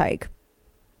price hike.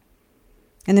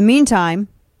 In the meantime,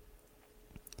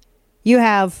 you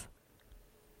have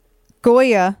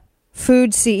Goya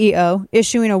Food CEO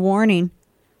issuing a warning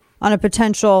on a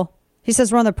potential... He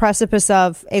says we're on the precipice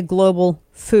of a global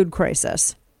food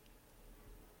crisis.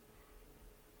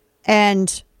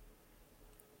 And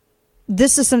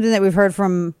this is something that we've heard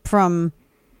from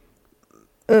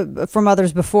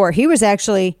others before. He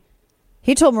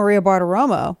told Maria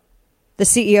Bartiromo, the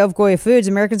CEO of Goya Foods,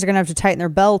 Americans are going to have to tighten their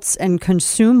belts and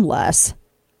consume less,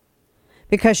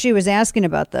 because she was asking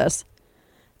about this.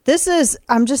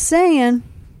 I'm just saying,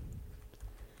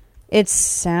 it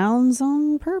sounds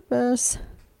on purpose.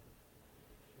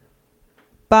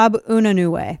 Bob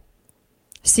Unanue,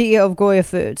 CEO of Goya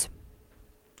Foods,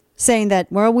 saying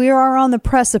that, well, we are on the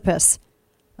precipice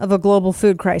of a global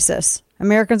food crisis.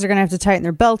 Americans are going to have to tighten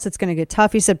their belts. It's going to get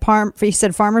tough. He said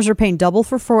farmers are paying double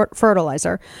for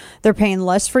fertilizer. They're paying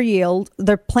less for yield.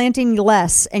 They're planting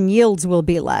less, and yields will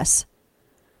be less.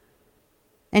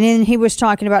 And then he was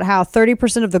talking about how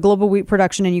 30% of the global wheat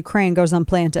production in Ukraine goes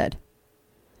unplanted.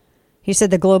 He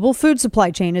said the global food supply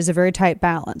chain is a very tight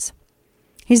balance.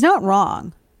 He's not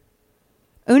wrong.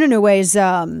 Unanue's,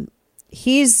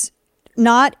 he's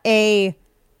not a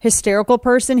hysterical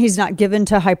person. He's not given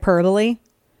to hyperbole.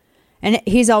 And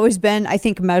he's always been, I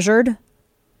think, measured.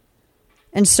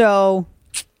 And so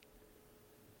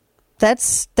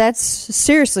that's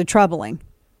seriously troubling.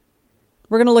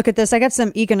 We're going to look at this. I got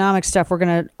some economic stuff we're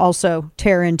going to also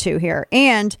tear into here.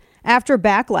 And after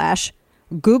backlash,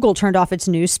 Google turned off its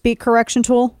newspeak correction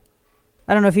tool.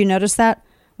 I don't know if you noticed that.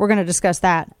 We're going to discuss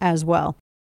that as well.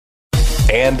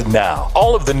 And now,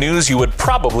 all of the news you would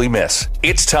probably miss.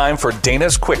 It's time for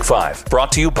Dana's Quick Five,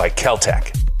 brought to you by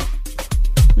Caltech.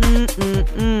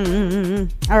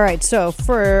 All right, so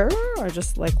I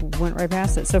just went right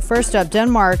past it. So first up,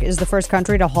 Denmark is the first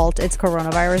country to halt its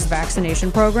coronavirus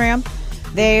vaccination program.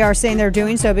 They are saying they're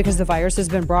doing so because the virus has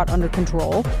been brought under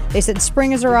control. They said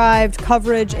spring has arrived,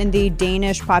 coverage in the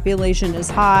Danish population is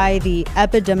high, the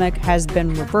epidemic has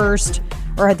been reversed.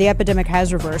 or the epidemic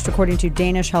has reversed, according to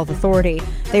Danish Health Authority.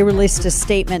 They released a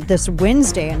statement this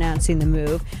Wednesday announcing the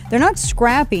move. They're not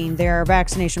scrapping their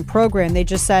vaccination program. They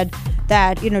just said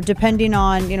that, depending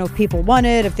on, if people want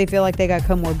it, if they feel like they got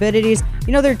comorbidities,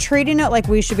 they're treating it like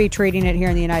we should be treating it here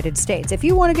in the United States. If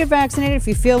you want to get vaccinated, if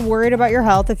you feel worried about your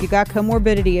health, if you got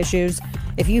comorbidity issues,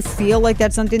 if you feel like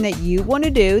that's something that you want to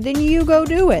do, then you go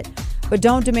do it. But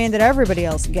don't demand that everybody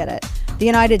else get it. The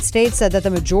United States said that the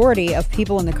majority of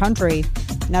people in the country,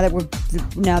 now that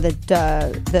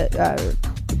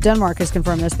Denmark has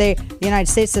confirmed this, the United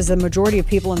States says the majority of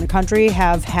people in the country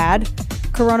have had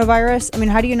coronavirus. I mean,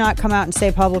 how do you not come out and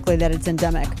say publicly that it's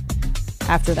endemic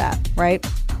after that, right?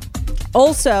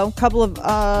 Also, a couple of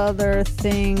other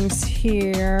things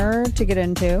here to get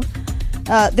into.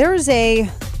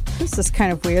 This is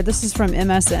kind of weird. This is from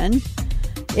MSN.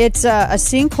 It's a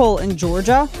sinkhole in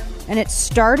Georgia, and it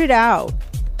started out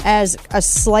as a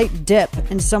slight dip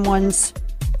in someone's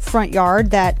front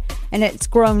yard and it's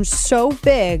grown so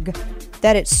big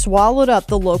that it swallowed up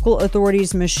the local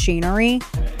authorities' machinery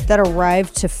that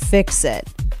arrived to fix it.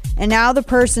 And now the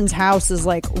person's house is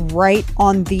like right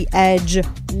on the edge,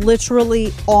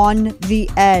 literally on the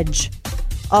edge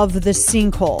of the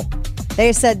sinkhole.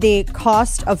 They said the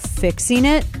cost of fixing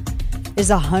it is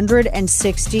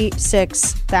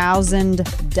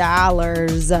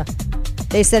 $166,000.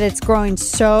 They said it's grown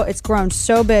so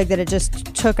big that it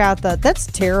just took out that's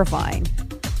terrifying.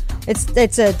 It's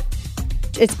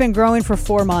been growing for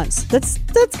 4 months. That's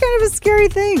kind of a scary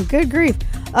thing. Good grief.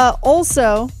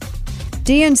 Also,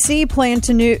 DNC planned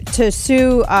to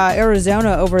sue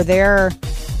Arizona over their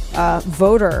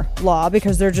voter law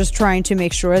because they're just trying to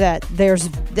make sure that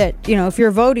if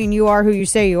you're voting, you are who you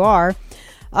say you are.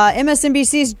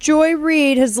 MSNBC's Joy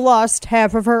Reid has lost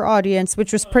half of her audience,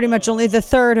 which was pretty much only the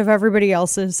third of everybody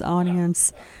else's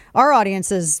audience. Our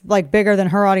audience is like bigger than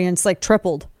her audience, like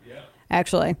tripled,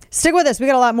 actually. Stick with us. We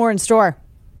got a lot more in store.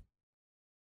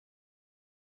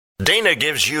 Dana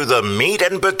gives you the meat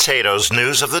and potatoes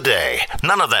news of the day.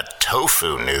 None of that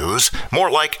tofu news.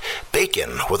 More like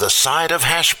bacon with a side of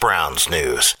hash browns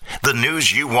news. The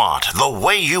news you want, the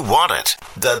way you want it.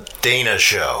 The Dana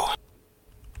Show.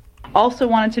 Also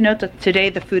wanted to note that today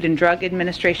the Food and Drug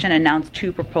Administration announced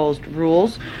 2 proposed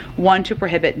rules, one to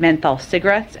prohibit menthol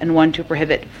cigarettes and one to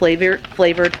prohibit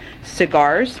flavored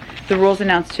cigars. The rules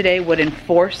announced today would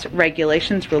enforce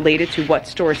regulations related to what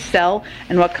stores sell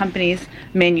and what companies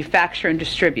manufacture and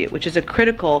distribute, which is a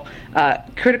critical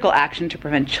action to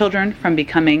prevent children from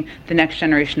becoming the next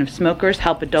generation of smokers,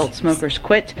 help adult smokers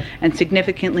quit, and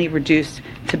significantly reduce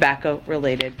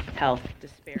tobacco-related health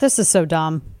disparities. This is so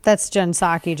dumb. That's Jen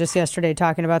Psaki just yesterday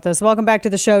talking about this. Welcome back to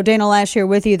the show. Dana Lash here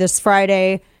with you this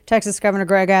Friday. Texas Governor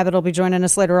Greg Abbott will be joining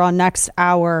us later on next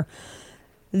hour.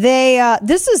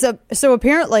 So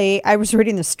apparently I was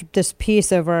reading this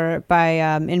piece over by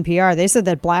NPR. They said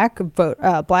that black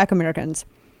Americans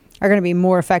are going to be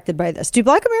more affected by this. Do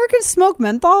black Americans smoke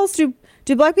menthols?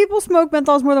 Do black people smoke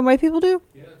menthols more than white people do?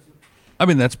 I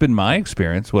mean, that's been my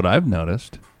experience, what I've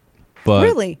noticed. But,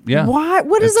 really? Yeah. Why?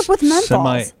 What is up with menthols?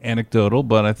 Semi-anecdotal,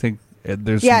 but I think there's some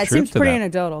truth to that. Yeah, it seems pretty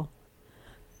anecdotal.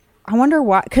 I wonder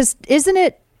why. Because isn't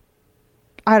it...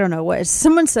 I don't know what.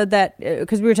 Someone said that,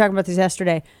 because we were talking about this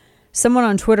yesterday. Someone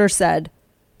on Twitter said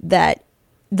that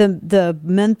the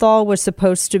menthol was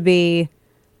supposed to be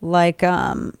like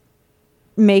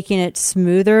making it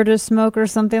smoother to smoke or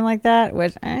something like that.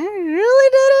 Which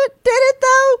really did it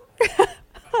though?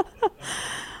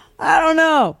 I don't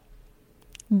know.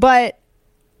 But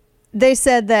they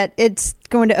said that it's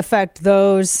going to affect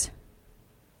the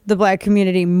black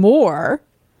community more.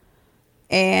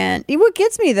 And what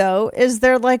gets me, though, is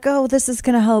they're like, oh, this is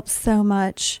going to help so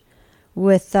much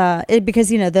with it because,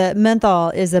 the menthol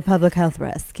is a public health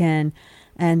risk and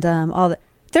all that.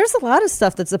 There's a lot of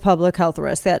stuff that's a public health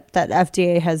risk that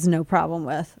FDA has no problem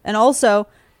with. And also,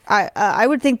 I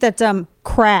would think that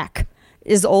crack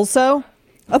is also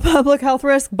a public health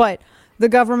risk, but the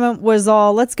government was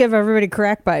all, let's give everybody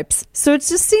crack pipes. So it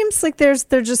just seems like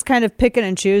they're just kind of picking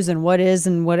and choosing what is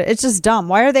and what it's just dumb.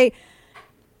 Why are they?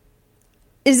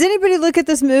 Does anybody look at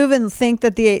this move and think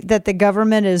that the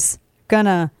government is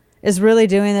really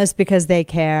doing this because they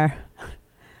care?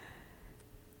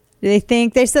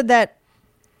 They said that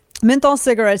menthol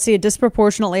cigarettes see a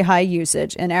disproportionately high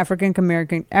usage in African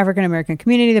American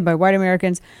community than by white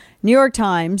Americans. New York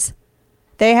Times,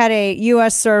 they had a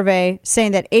U.S. survey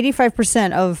saying that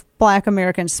 85% of black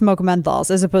Americans smoke menthols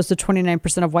as opposed to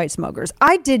 29% of white smokers.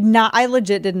 I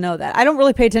legit didn't know that. I don't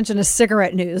really pay attention to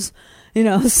cigarette news,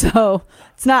 so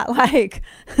it's not like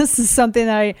this is something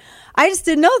that I just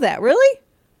didn't know that. Really?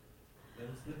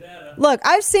 Look,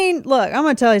 I'm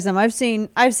going to tell you something.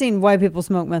 I've seen white people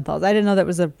smoke menthols. I didn't know that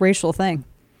was a racial thing.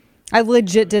 I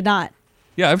legit did not.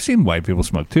 Yeah, I've seen white people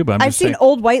smoke too, but I've seen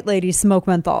old white ladies smoke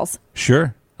menthols.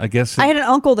 Sure, I guess. I had an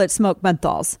uncle that smoked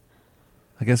menthols.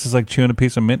 I guess it's like chewing a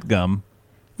piece of mint gum.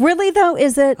 Really though,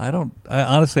 is it?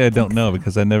 Honestly, I don't know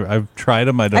because I've tried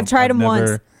them. I've tried them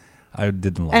once. I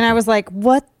didn't like And them. I was like,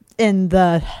 what in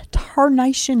the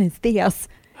tarnation is this?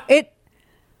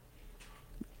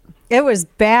 It was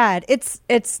bad. It's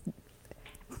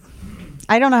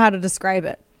I don't know how to describe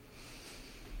it.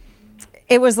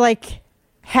 It was like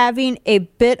having a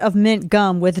bit of mint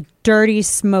gum with dirty,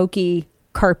 smoky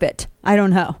carpet. I don't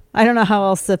know how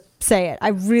else to say it. I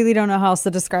really don't know how else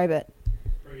to describe it.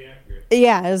 Pretty accurate.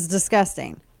 Yeah, it was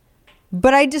disgusting.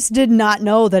 But I just did not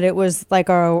know that it was like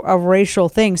a racial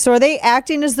thing. So are they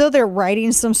acting as though they're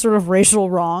righting some sort of racial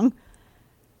wrong?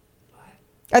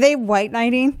 Are they white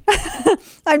knighting?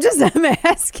 I'm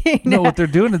asking. No, what they're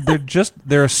doing is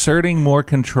they're asserting more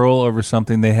control over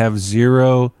something they have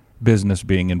zero business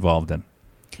being involved in.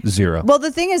 Zero. Well,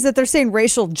 the thing is that they're saying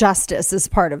racial justice is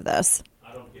part of this.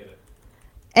 I don't get it.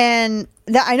 And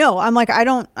I know. I'm like, I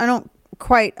don't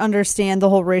quite understand the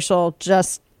whole racial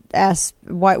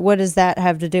what does that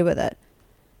have to do with it?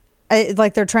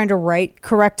 Like they're trying to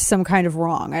correct some kind of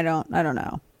wrong. I don't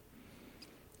know.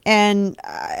 And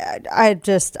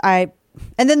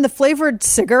and then the flavored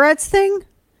cigarettes thing,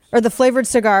 or the flavored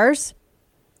cigars.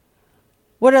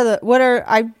 Like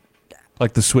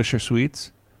the Swisher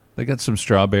Sweets? They got some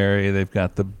strawberry. They've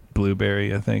got the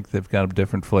blueberry. I think they've got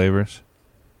different flavors.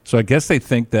 So I guess they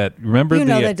think that. Remember,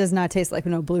 that does not taste like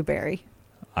no blueberry.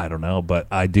 I don't know, but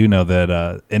I do know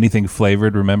that anything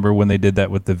flavored. Remember when they did that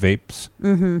with the vapes?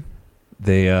 Mm-hmm.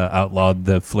 They outlawed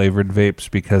the flavored vapes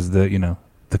because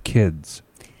the kids.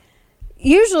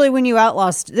 Usually, when you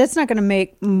outlaw, that's not going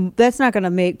to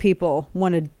make people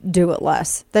want to do it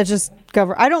less. That's just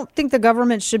I don't think the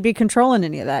government should be controlling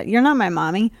any of that. You're not my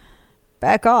mommy.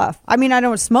 Back off. I mean, I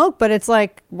don't smoke, but it's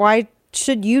like, why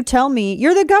should you tell me?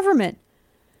 You're the government.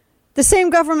 The same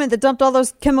government that dumped all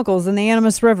those chemicals in the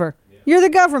Animas River. Yeah. You're the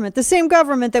government. The same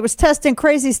government that was testing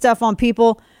crazy stuff on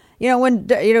people. During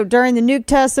the nuke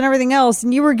tests and everything else,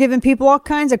 and you were giving people all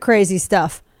kinds of crazy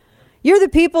stuff. You're the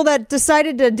people that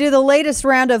decided to do the latest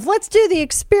round of let's do the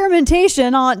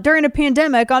experimentation during a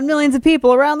pandemic on millions of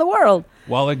people around the world.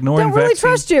 While ignoring don't really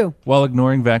trust you. While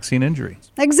ignoring vaccine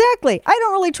injuries. Exactly. I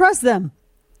don't really trust them.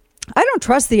 I don't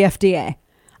trust the FDA.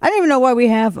 I don't even know why we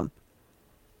have them.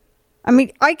 I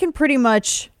mean, I can pretty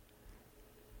much,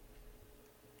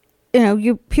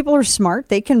 people are smart.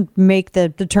 They can make the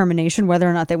determination whether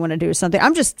or not they want to do something.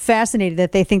 I'm just fascinated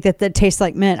that they think that tastes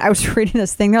like mint. I was reading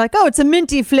this thing. They're like, oh, it's a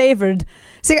minty flavored.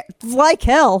 Like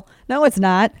hell. No, it's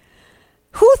not.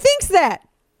 Who thinks that?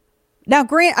 Now,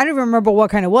 Grant, I don't even remember what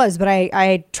kind it was, but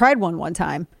I tried one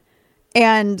time.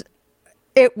 And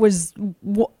it was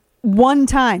one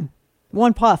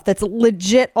puff. That's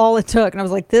legit all it took. And I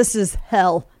was like, this is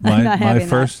hell. I'm not having my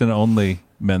first and only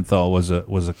menthol was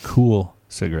a Cool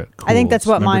cigarette. Cools. I think that's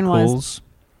what mine was. Cools?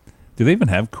 Do they even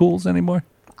have Cools anymore?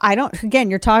 I don't.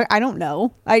 Again, I don't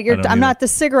know. I'm not the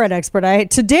cigarette expert.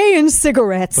 Today in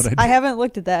cigarettes. I haven't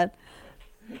looked at that.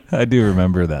 I do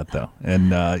remember that though,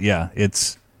 and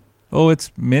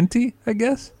it's minty, I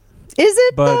guess. Is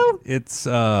it but though? It's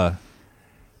I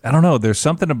don't know. There's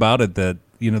something about it that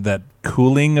that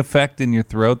cooling effect in your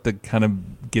throat that kind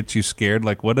of gets you scared.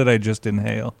 Like, what did I just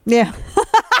inhale? Yeah.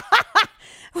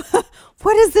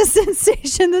 What is this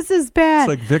sensation? This is bad.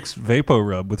 It's like Vicks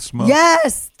VapoRub with smoke.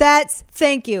 Yes,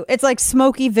 thank you. It's like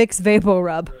smoky Vicks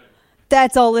VapoRub. Right.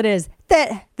 That's all it is.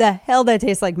 The hell that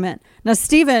tastes like mint. Now,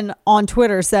 Steven on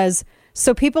Twitter says,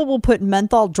 so people will put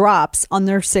menthol drops on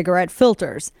their cigarette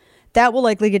filters. That will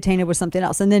likely get tainted with something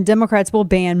else. And then Democrats will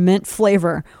ban mint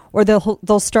flavor, or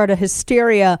they'll start a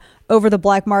hysteria over the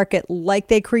black market like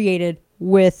they created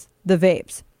with the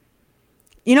vapes.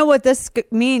 You know what this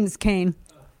means, Kane?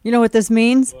 You know what this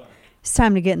means? What? It's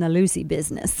time to get in the Lucy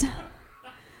business.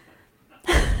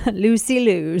 Lucy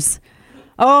Lose.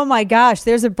 Oh my gosh,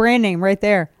 there's a brand name right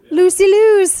there. Yeah. Lucy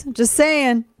Lose. Just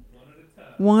saying.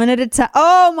 One at a time.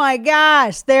 Oh my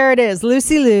gosh, there it is.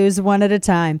 Lucy Lose, one at a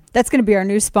time. That's going to be our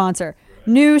new sponsor.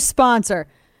 New sponsor.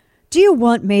 Do you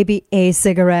want maybe a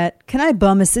cigarette?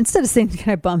 Instead of saying,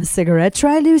 can I bum a cigarette?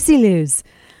 Try Lucy Lose.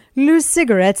 Loose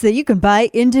cigarettes that you can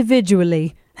buy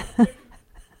individually.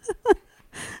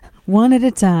 One at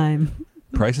a time.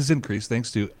 Prices increase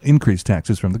thanks to increased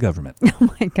taxes from the government. Oh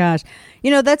my gosh.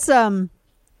 That's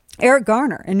Eric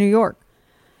Garner in New York.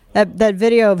 That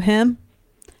video of him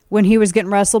when he was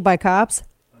getting wrestled by cops.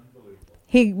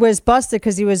 He was busted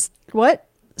because he was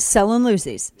selling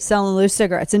loosies, selling loose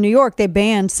cigarettes. In New York, they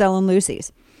banned selling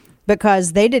loosies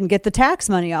because they didn't get the tax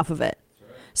money off of it.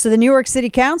 So the New York City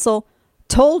Council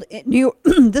told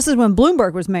this is when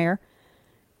Bloomberg was mayor.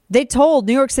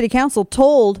 New York City Council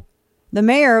told the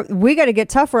mayor, we got to get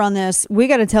tougher on this. We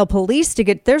got to tell police to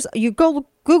get you go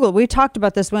Google. We talked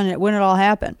about this when it all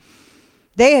happened.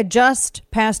 They had just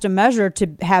passed a measure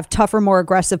to have tougher, more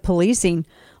aggressive policing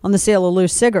on the sale of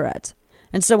loose cigarettes.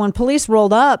 And so when police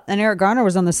rolled up and Eric Garner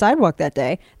was on the sidewalk that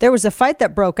day, there was a fight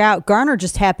that broke out. Garner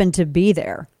just happened to be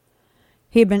there.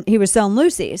 He was selling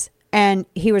loosies, and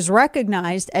he was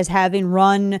recognized as having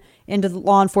run into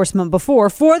law enforcement before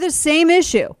for the same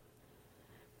issue.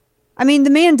 I mean, the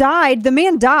man died. The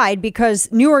man died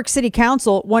because New York City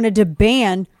Council wanted to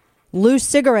ban loose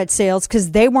cigarette sales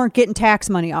because they weren't getting tax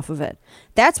money off of it.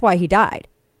 That's why he died.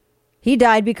 He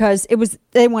died because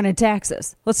they wanted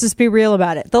taxes. Let's just be real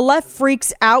about it. The left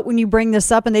freaks out when you bring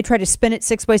this up and they try to spin it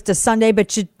 6 ways to Sunday,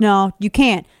 but you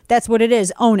can't. That's what it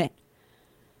is. Own it.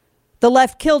 The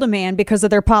left killed a man because of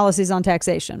their policies on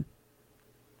taxation.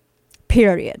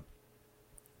 Period.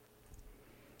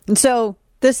 And so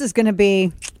this is going to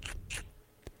be,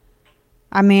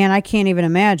 I can't even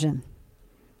imagine.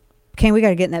 We got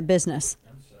to get in that business.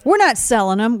 We're not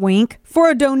selling them, wink, for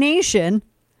a donation.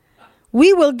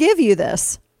 We will give you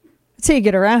this. That's how you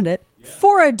get around it.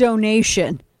 For a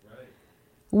donation.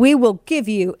 We will give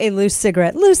you a loose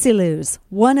cigarette. Loosey-loos.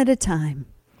 One at a time.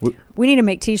 We need to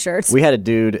make T-shirts. We had a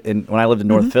dude when I lived in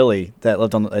North Philly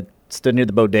that stood near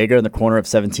the bodega in the corner of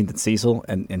 17th and Cecil,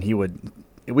 and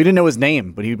we didn't know his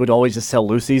name, but he would always just sell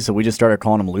Lucy, so we just started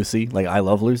calling him Lucy, like I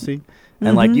love Lucy.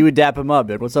 And you would dap him up,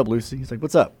 what's up, Lucy? He's like,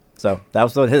 what's up? So that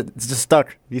was it's just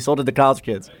stuck. He sold it to college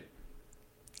kids.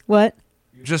 What?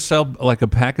 You just sell like a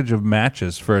package of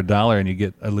matches for $1 and you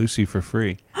get a Lucy for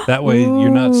free. That way you're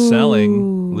not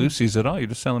selling Lucy's at all. You're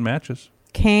just selling matches.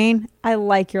 Kane, I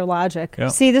like your logic.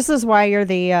 Yep. See, this is why you're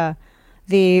the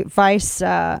vice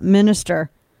minister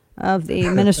of the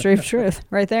Ministry of Truth,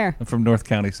 right there. And from North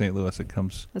County, St. Louis, it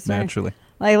comes naturally.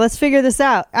 Right. Let's figure this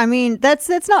out. I mean, that's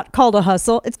not called a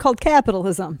hustle. It's called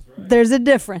capitalism. Right. There's a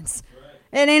difference.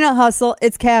 Right. It ain't a hustle.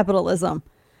 It's capitalism.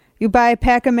 You buy a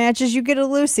pack of matches, you get a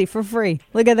Lucy for free.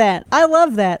 Look at that. I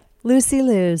love that.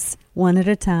 Lucy-loos, one at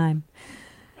a time.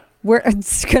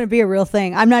 It's going to be a real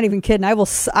thing. I'm not even kidding.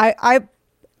 I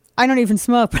don't even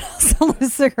smoke, but I'll sell the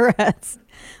cigarettes.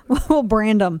 We'll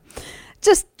brand them.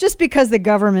 Just because the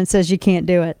government says you can't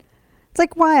do it. It's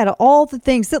like, why out of all the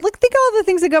things think all the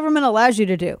things the government allows you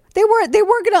to do. They weren't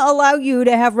going to allow you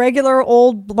to have regular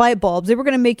old light bulbs. They were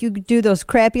going to make you do those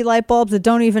crappy light bulbs that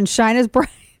don't even shine as bright.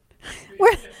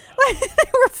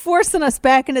 They were forcing us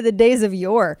back into the days of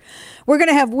yore. We're going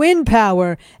to have wind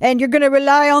power, and you're going to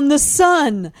rely on the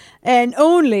sun and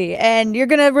you're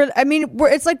going to,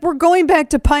 it's like we're going back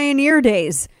to pioneer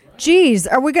days. Geez,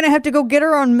 are we going to have to go get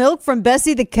our own milk from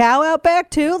Bessie the cow out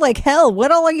back too? Like hell,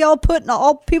 what all are y'all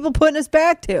people putting us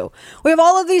back to? We have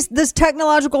all of this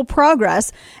technological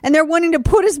progress, and they're wanting to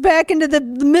put us back into the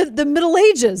Middle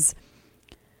Ages.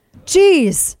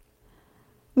 Geez.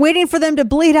 Waiting for them to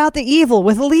bleed out the evil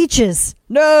with leeches.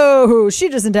 No, she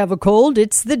doesn't have a cold.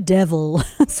 It's the devil.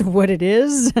 That's what it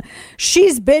is.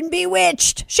 She's been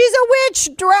bewitched. She's a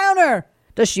witch. Drown her.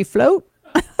 Does she float?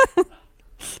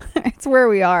 It's where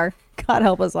we are. God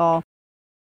help us all.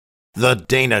 The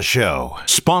Dana Show,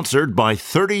 sponsored by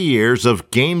 30 years of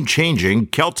game-changing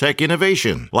Kel-Tec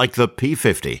innovation, like the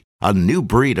P50, a new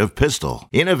breed of pistol.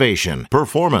 Innovation,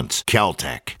 performance,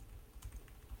 Kel-Tec.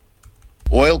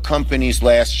 Oil companies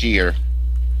last year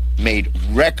made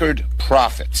record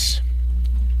profits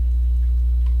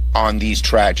on these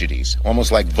tragedies,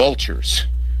 almost like vultures.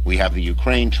 We have the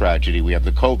Ukraine tragedy, we have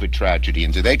the COVID tragedy,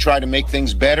 and do they try to make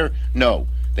things better? No,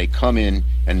 they come in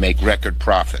and make record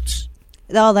profits.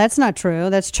 Oh, that's not true.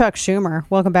 That's Chuck Schumer.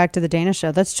 Welcome back to the Dana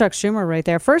Show. That's Chuck Schumer right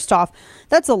there. First off,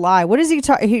 that's a lie. What is he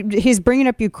talking? He's bringing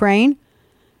up Ukraine.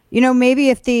 Maybe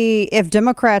if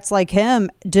Democrats like him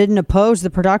didn't oppose the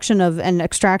production of and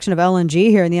extraction of LNG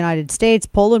here in the United States,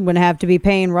 Poland would have to be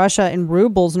paying Russia in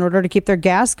rubles in order to keep their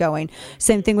gas going.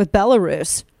 Same thing with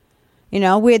Belarus.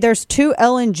 There's 2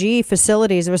 LNG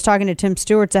facilities. I was talking to Tim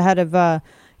Stewart's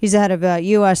he's the head of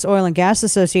U.S. Oil and Gas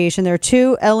Association. There are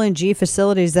 2 LNG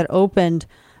facilities that opened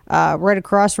right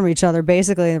across from each other,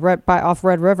 basically right off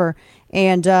Red River.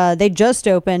 and they just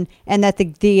opened, and that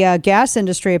the gas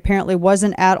industry apparently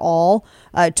wasn't at all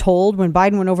told when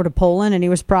Biden went over to Poland, and he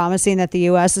was promising that the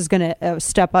U.S. is going to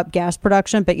step up gas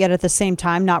production, but yet at the same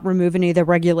time not remove any of the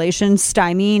regulations,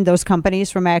 stymieing those companies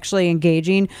from actually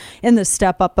engaging in the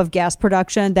step up of gas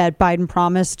production that Biden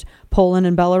promised Poland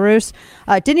and Belarus.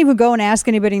 Didn't even go and ask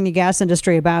anybody in the gas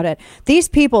industry about it. These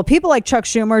people like Chuck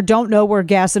Schumer, don't know where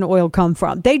gas and oil come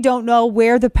from. They don't know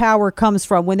where the power comes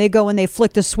from when they go and they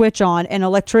flick the switch on and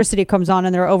electricity comes on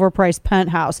in their overpriced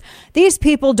penthouse. These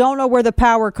people don't know where the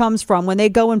power comes from when they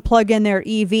go and plug in their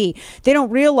EV. They don't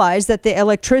realize that the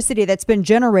electricity that's been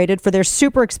generated for their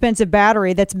super expensive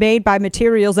battery that's made by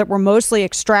materials that were mostly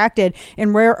extracted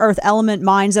in rare earth element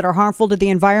mines that are harmful to the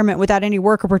environment without any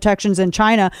worker protections in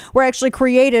China were actually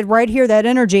created right here, that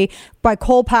energy, by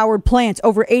coal-powered plants.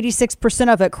 Over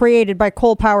 86% of it created by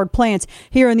coal-powered plants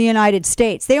here in the United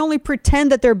States. They only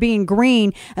pretend that they're being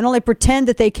green and only pretend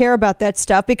that they care about that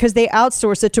stuff because they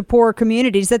outsource it to poorer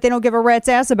communities that they don't give a rat's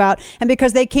ass about. And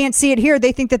because they can't see it here,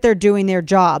 they think that they're doing their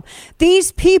job.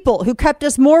 These people who kept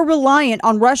us more reliant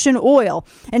on Russian oil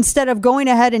instead of going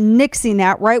ahead and nixing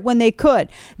that right when they could.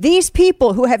 These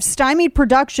people who have stymied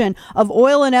production of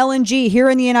oil and LNG here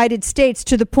in the United States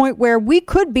to the point where we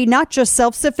could be not just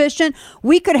self-sufficient,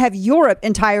 we could have Europe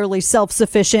entirely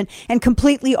self-sufficient and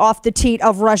completely off the teat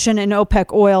of Russian and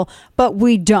OPEC oil, but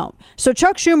we don't. So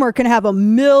Chuck Schumer can have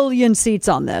 1 million seats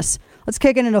on this. Let's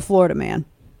kick it into Florida, man.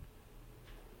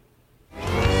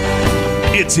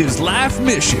 It's his life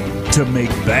mission to make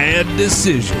bad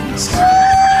decisions.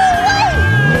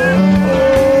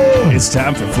 It's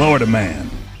time for Florida Man.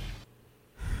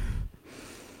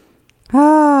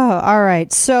 Oh, all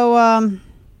right. So,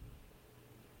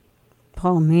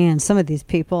 oh man, some of these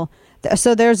people.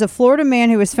 So there's a Florida man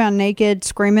who was found naked,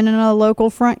 screaming in a local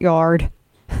front yard.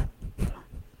 It's a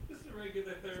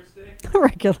regular Thursday.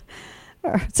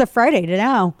 It's a Friday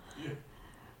now. Yeah.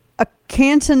 A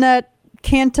cantonment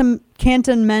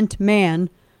man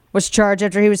was charged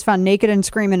after he was found naked and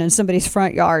screaming in somebody's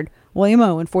front yard. William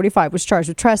Owen, 45, was charged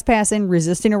with trespassing,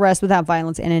 resisting arrest without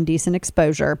violence, and indecent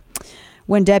exposure.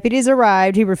 When deputies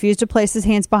arrived, he refused to place his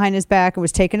hands behind his back and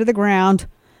was taken to the ground.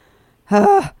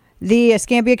 The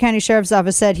Escambia County Sheriff's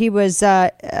Office said he was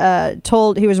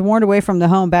told he was warned away from the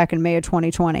home back in May of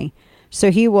 2020.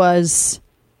 So he was,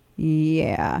 he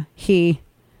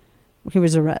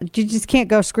was arrested. You just can't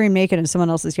go scream naked in someone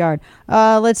else's yard.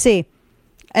 Let's see.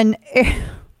 An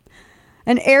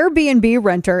Airbnb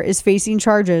renter is facing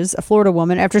charges, a Florida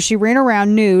woman, after she ran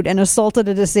around nude and assaulted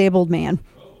a disabled man.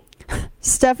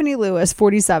 Stephanie Lewis,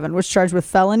 47, was charged with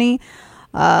felony,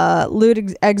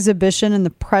 lewd exhibition in the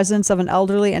presence of an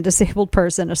elderly and disabled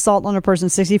person, assault on a person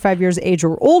 65 years age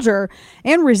or older,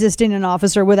 and resisting an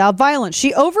officer without violence.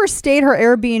 She overstayed her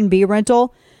Airbnb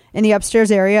rental in the upstairs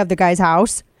area of the guy's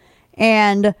house,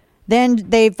 and then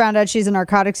they found out she's a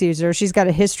narcotics user. She's got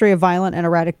a history of violent and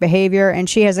erratic behavior, and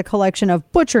she has a collection of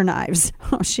butcher knives.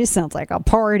 Oh, she sounds like a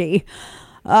party.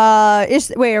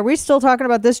 Wait, are we still talking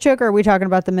about this chick, or are we talking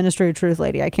about the Ministry of Truth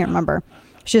lady? I can't remember.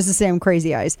 She has the same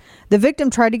crazy eyes. The victim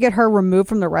tried to get her removed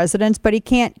from the residence, but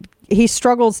he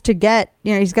struggles to get,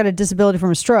 he's got a disability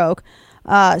from a stroke.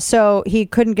 So he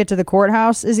couldn't get to the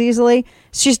courthouse as easily.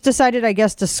 She's decided, I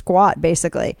guess, to squat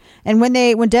basically. And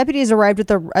when deputies arrived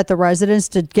at the residence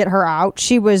to get her out,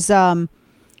 she was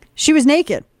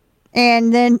naked,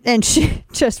 and she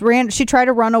just ran. She tried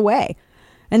to run away,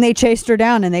 and they chased her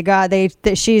down, and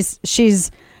she's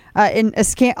in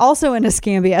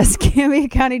Escambia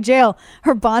County Jail.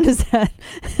 Her bond is at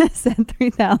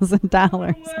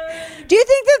 $3,000. Do you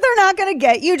think that they're not going to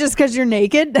get you just because you're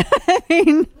naked? I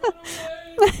mean,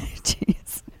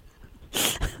 jeez.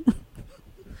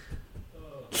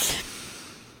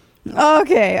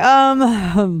 Okay. A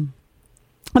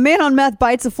man on meth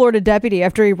bites a Florida deputy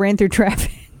after he ran through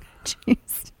traffic. Jeez.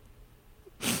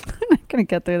 I'm not going to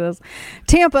get through this.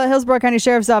 Tampa, Hillsborough County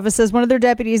Sheriff's Office says one of their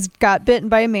deputies got bitten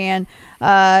by a man.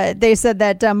 They said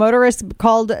that motorists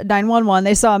called 911.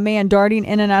 They saw a man darting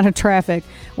in and out of traffic.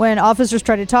 When officers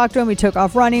tried to talk to him, he took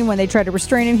off running. When they tried to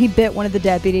restrain him, he bit one of the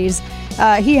deputies.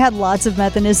 He had lots of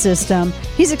meth in his system.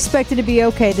 He's expected to be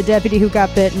okay. The deputy who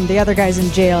got bitten, the other guy's in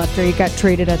jail after he got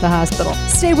treated at the hospital.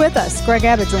 Stay with us. Greg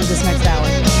Abbott joins us next hour.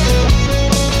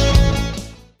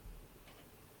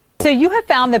 So you have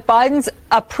found that Biden's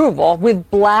approval with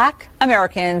black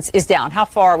Americans is down. How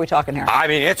far are we talking here? I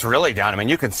mean, it's really down. I mean,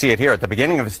 you can see it here. At the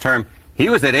beginning of his term, he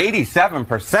was at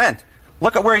 87%.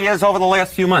 Look at where he is over the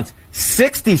last few months.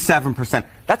 67%.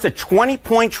 That's a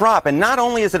 20-point drop. And not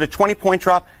only is it a 20-point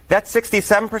drop, that's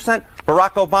 67%,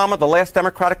 Barack Obama, the last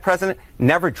Democratic president,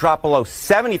 never dropped below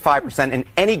 75% in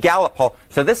any Gallup poll.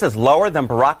 So this is lower than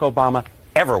Barack Obama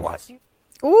ever was.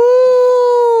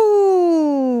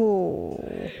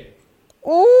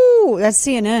 Ooh, that's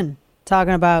CNN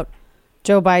talking about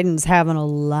Joe Biden's having a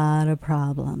lot of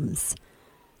problems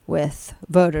with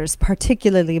voters,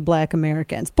 particularly black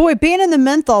Americans. Boy, being in the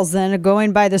menthols then,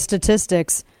 going by the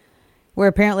statistics, where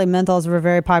apparently menthols were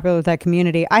very popular with that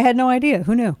community. I had no idea.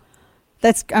 Who knew?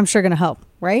 That's, I'm sure, going to help,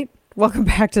 right? Welcome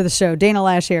back to the show. Dana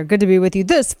Lash here. Good to be with you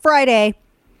this Friday.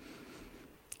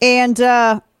 And,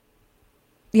 yeah,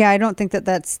 I don't think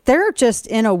they're just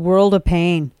in a world of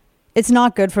pain. It's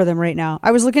not good for them right now.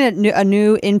 I was looking at a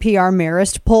new NPR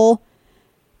Marist poll,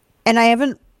 and I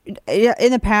haven't,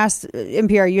 in the past,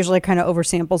 NPR usually kind of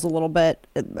oversamples a little bit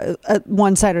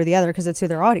one side or the other because it's who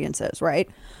their audience is, right?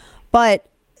 But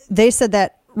they said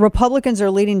that Republicans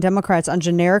are leading Democrats on the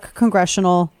generic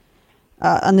congressional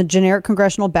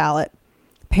ballot.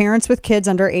 Parents with kids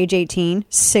under age 18,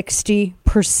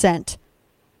 60%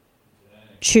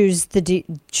 choose the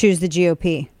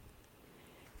GOP.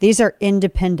 These are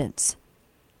independents.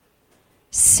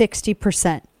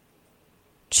 60%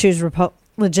 choose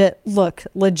legit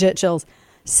chills.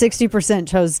 60%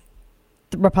 chose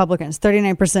the Republicans.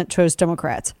 39% chose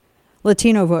Democrats.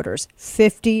 Latino voters,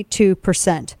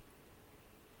 52%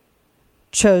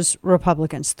 chose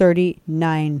Republicans.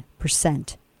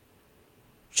 39%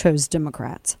 chose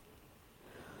Democrats.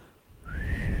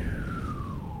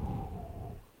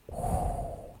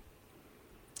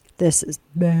 This is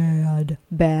bad,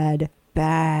 bad,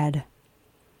 bad.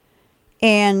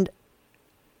 And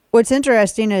what's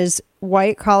interesting is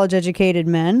white college-educated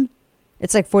men,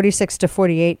 it's like 46 to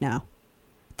 48 now.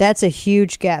 That's a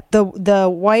huge gap. The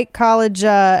white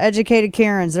college-educated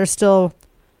Karens, they're still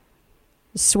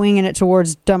swinging it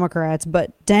towards Democrats,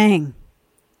 but dang,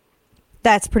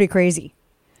 that's pretty crazy.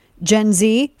 Gen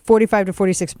Z, 45 to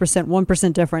 46%,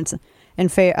 1% difference in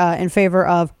favor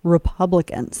of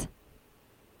Republicans.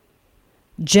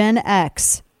 Gen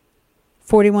X,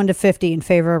 41 to 50 in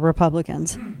favor of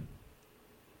Republicans.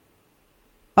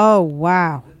 Oh,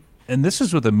 wow. And this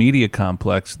is with a media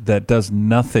complex that does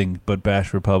nothing but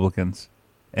bash Republicans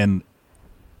and,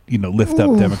 lift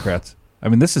up Democrats. I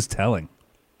mean, this is telling.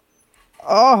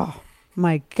 Oh,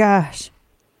 my gosh.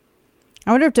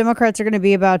 I wonder if Democrats are going to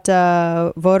be about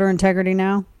voter integrity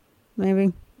now.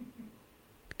 Maybe.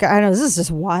 God, I know, this is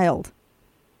just wild.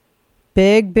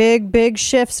 Big, big, big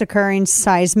shifts occurring.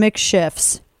 Seismic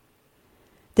shifts.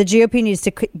 The GOP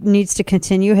needs to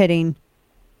continue hitting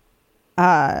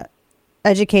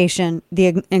education,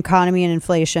 the economy and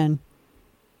inflation,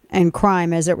 and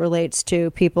crime as it relates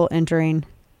to people entering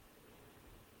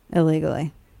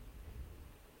illegally.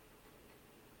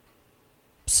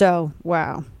 So,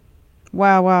 wow.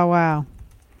 Wow, wow, wow.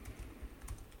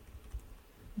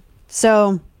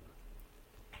 So,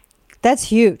 that's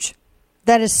huge.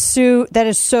 That is so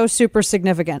super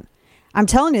significant. I'm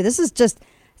telling you, this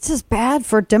is bad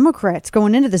for Democrats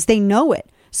going into this. They know it.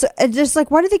 So it's just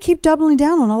like, why do they keep doubling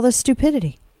down on all this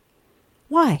stupidity?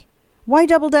 Why? Why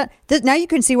double down? Now you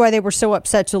can see why they were so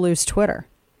upset to lose Twitter.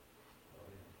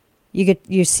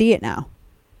 You see it now.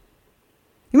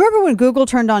 You remember when Google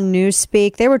turned on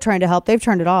Newspeak? They were trying to help. They've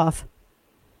turned it off.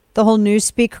 The whole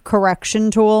Newspeak correction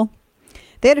tool.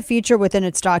 They had a feature within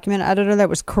its document editor that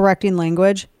was correcting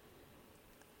language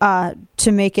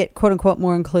to make it, quote unquote,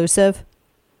 more inclusive.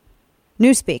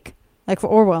 Newspeak, like for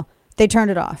Orwell, they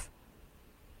turned it off.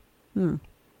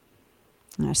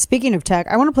 Speaking of tech,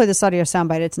 I want to play this audio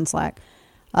soundbite. It's in Slack.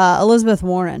 Elizabeth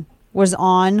Warren was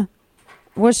on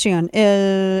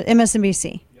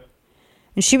MSNBC. Yep.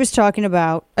 And she was talking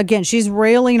about, again, she's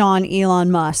railing on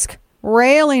Elon Musk.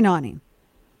 Railing on him.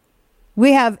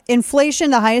 We have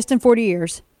inflation the highest in 40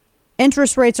 years.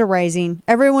 Interest rates are rising.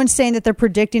 Everyone's saying that they're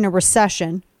predicting a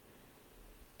recession.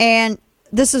 And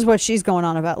this is what she's going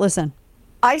on about. Listen.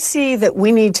 I see that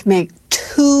we need to make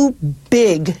two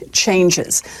big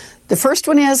changes. The first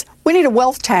one is we need a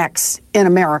wealth tax in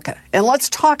America. And let's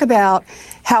talk about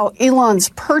how Elon's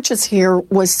purchase here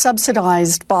was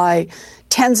subsidized by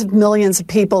tens of millions of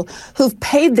people who've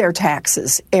paid their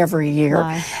taxes every year.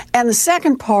 Why? And the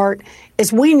second part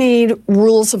is we need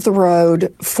rules of the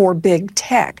road for big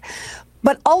tech.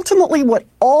 But ultimately, what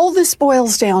all this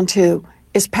boils down to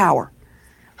is power.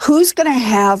 Who's going to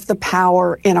have the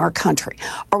power in our country?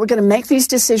 Are we going to make these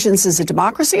decisions as a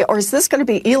democracy, or is this going to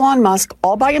be Elon Musk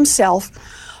all by himself,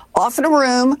 off in a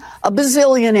room, a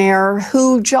bazillionaire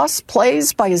who just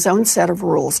plays by his own set of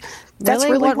rules? That's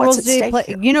really what's at stake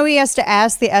here. You know, he has to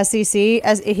ask the SEC.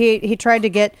 As he tried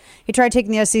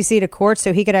taking the SEC to court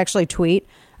so he could actually tweet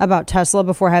about Tesla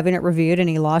before having it reviewed, and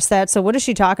he lost that. So what is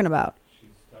she talking about?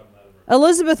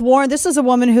 Elizabeth Warren, this is a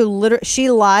woman who she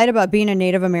lied about being a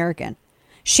Native American.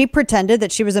 She pretended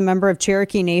that she was a member of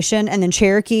Cherokee Nation, and then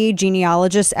Cherokee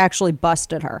genealogists actually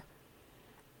busted her.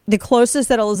 The closest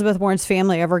that Elizabeth Warren's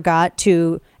family ever got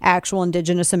to actual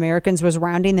indigenous Americans was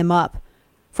rounding them up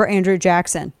for Andrew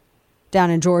Jackson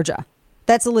down in Georgia.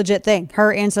 That's a legit thing.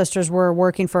 Her ancestors were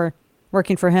working for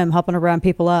him, helping to round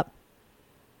people up.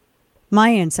 My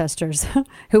ancestors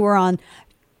who were on,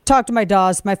 talk to my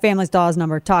Dawes, my family's Dawes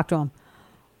number, talk to them.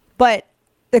 But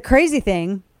the crazy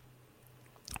thing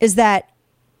is that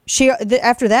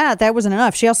after that wasn't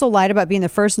enough. She also lied about being the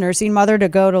first nursing mother to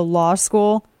go to law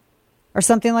school or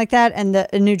something like that. And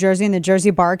in New Jersey, and the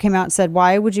Jersey bar came out and said,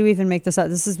 why would you even make this up?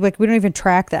 This is like, we don't even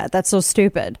track that. That's so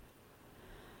stupid.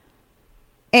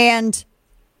 And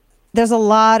there's a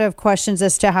lot of questions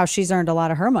as to how she's earned a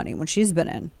lot of her money when she's been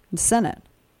in the Senate.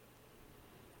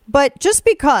 But just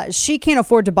because she can't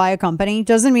afford to buy a company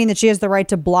doesn't mean that she has the right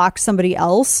to block somebody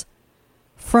else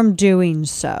from doing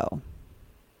so.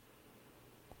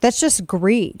 That's just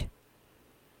greed.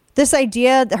 This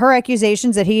idea, her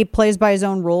accusations that he plays by his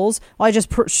own rules, well, I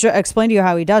just explained to you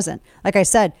how he doesn't. Like I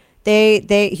said,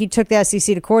 he took the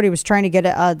SEC to court. He was trying to get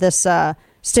this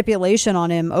stipulation on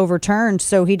him overturned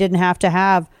so he didn't have to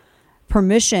have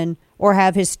permission or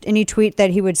have any tweet that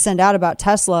he would send out about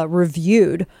Tesla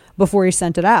reviewed before he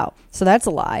sent it out. So that's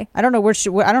a lie. I don't know what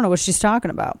she's talking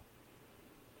about.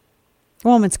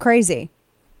 Woman's crazy.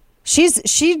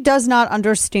 She does not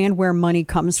understand where money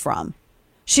comes from.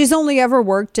 She's only ever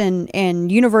worked in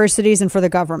universities and for the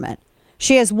government.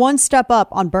 She has one step up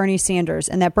on Bernie Sanders,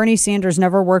 and that Bernie Sanders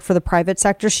never worked for the private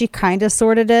sector. She kind of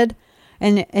sort of did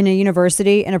in a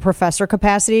university in a professor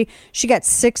capacity. She got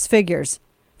 6 figures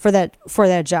for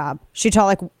that job. She taught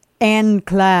like N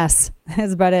class.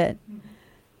 That's about it.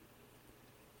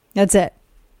 That's it.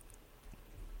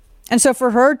 And so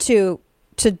for her to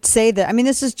say that, I mean,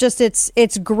 this is just,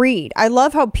 it's greed. I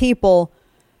love how people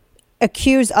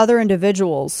accuse other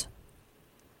individuals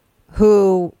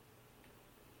who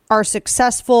are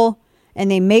successful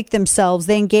and they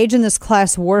engage in this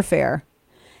class warfare,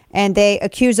 and they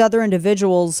accuse other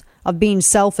individuals of being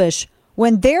selfish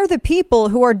when they're the people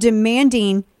who are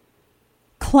demanding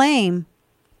claim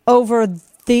over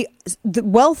the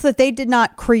wealth that they did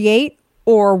not create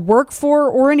or work for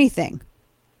or anything.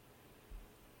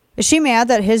 Is she mad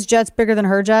that his jet's bigger than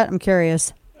her jet? I'm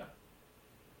curious.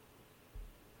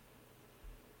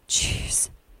 Jeez.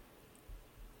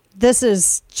 This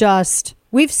is just...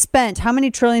 We've spent how many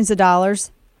trillions of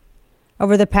dollars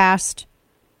over the past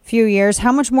few years?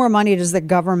 How much more money does the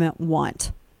government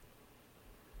want?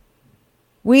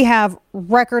 We have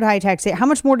record high taxation. How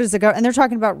much more does the government... And they're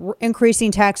talking about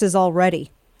increasing taxes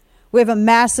already. We have a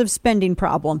massive spending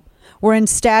problem. We're in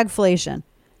stagflation.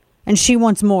 And she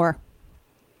wants more.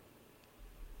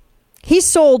 He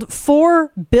sold $4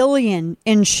 billion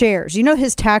in shares. You know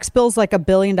his tax bill's like $1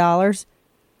 billion.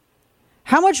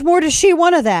 How much more does she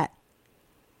want of that?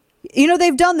 You know,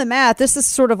 they've done the math. This is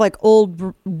sort of like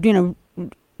old,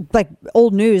 like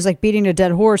old news, like beating a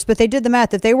dead horse. But they did the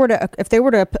math. If they were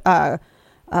to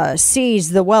seize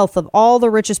the wealth of all the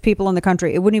richest people in the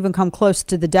country, it wouldn't even come close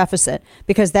to the deficit,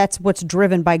 because that's what's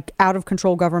driven by out of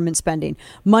control government spending.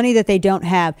 Money that they don't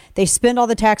have. They spend all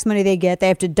the tax money they get. They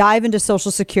have to dive into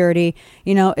Social Security,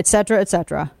 et cetera, et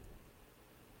cetera.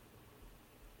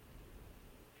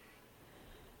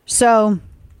 So,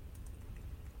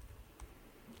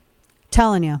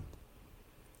 telling you.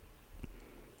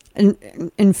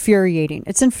 Infuriating.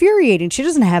 It's infuriating. She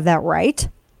doesn't have that right.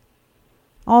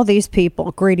 All these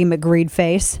people, Greedy McGreed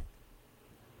face.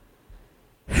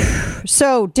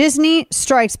 So Disney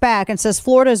strikes back and says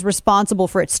Florida is responsible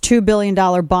for its $2 billion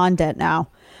bond debt now.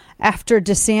 After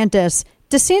DeSantis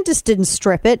didn't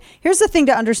strip it. Here's the thing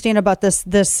to understand about this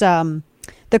the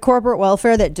corporate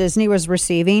welfare that Disney was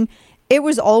receiving. It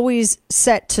was always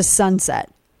set to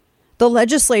sunset. The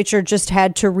legislature just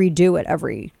had to redo it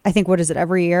every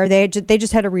year? They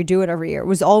just had to redo it every year. It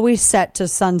was always set to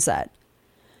sunset.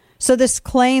 So this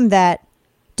claim that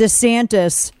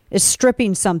DeSantis is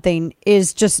stripping something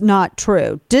is just not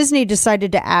true. Disney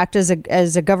decided to act as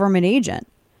a government agent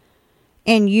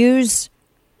and use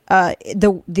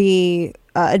the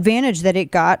advantage that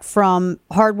it got from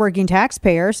hardworking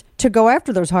taxpayers to go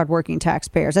after those hardworking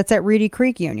taxpayers. That's at Reedy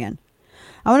Creek Union.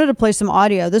 I wanted to play some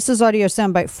audio. This is audio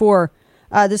soundbite 4.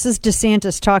 This is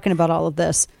DeSantis talking about all of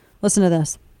this. Listen to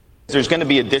this. There's going to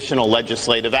be additional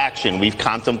legislative action. We've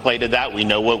contemplated that. We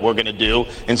know what we're going to do.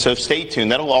 And so stay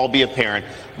tuned. That'll all be apparent.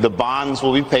 The bonds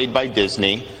will be paid by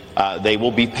Disney. They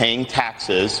will be paying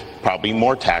taxes, probably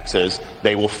more taxes.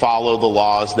 They will follow the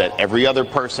laws that every other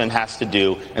person has to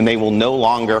do, and they will no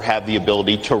longer have the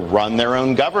ability to run their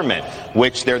own government,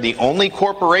 which they're the only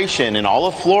corporation in all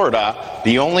of Florida,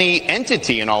 the only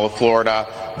entity in all of Florida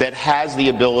that has the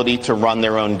ability to run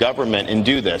their own government and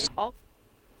do this.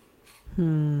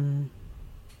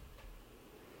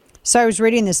 So I was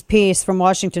reading this piece from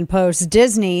Washington Post.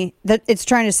 Disney, that it's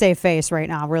trying to save face right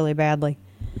now really badly.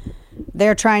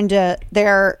 They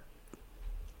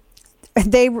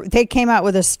came out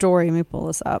with a story. Let me pull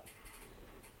this up.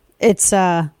 It's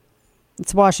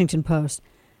Washington Post.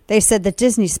 They said that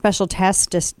Disney's special tax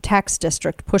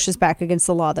district pushes back against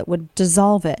the law that would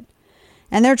dissolve it.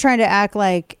 And they're trying to act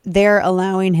like they're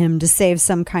allowing him to save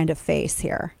some kind of face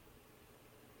here.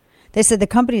 They said the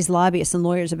company's lobbyists and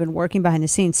lawyers have been working behind the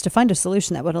scenes to find a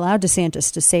solution that would allow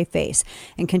DeSantis to save face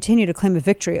and continue to claim a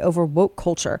victory over woke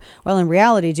culture, while in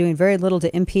reality doing very little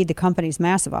to impede the company's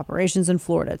massive operations in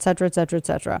Florida, et cetera, et cetera, et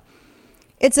cetera.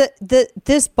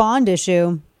 This bond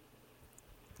issue,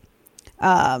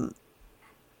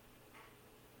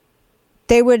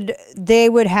 they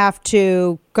would have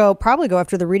to probably go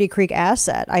after the Reedy Creek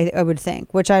asset, I would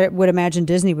think, which I would imagine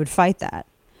Disney would fight that.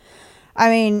 I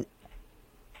mean,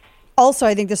 also,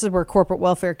 I think this is where corporate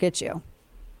welfare gets you.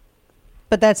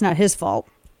 But that's not his fault,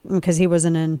 because he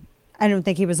wasn't in. I don't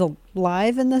think he was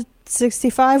alive in the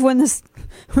 65 when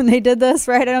they did this,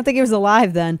 right? I don't think he was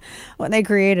alive then when they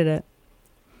created it.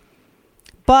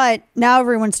 But now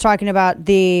everyone's talking about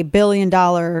the $1 billion,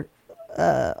 how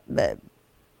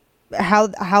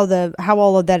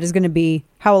all of that is going to be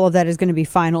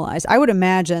finalized. I would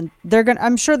imagine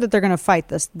I'm sure that they're going to fight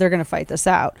this. They're going to fight this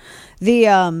out.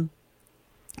 The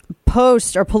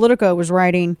Post or Politico was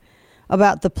writing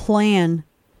about the plan.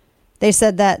 They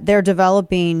said that they're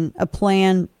developing a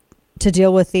plan to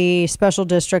deal with the special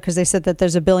district because they said that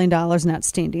there's $1 billion in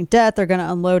outstanding debt. They're going to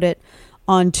unload it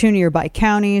on 2 nearby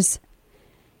counties.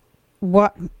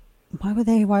 Why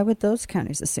would those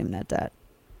counties assume that debt?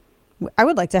 I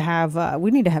would like to have,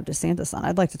 we need to have DeSantis on.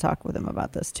 I'd like to talk with him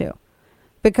about this too,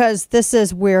 because this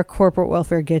is where corporate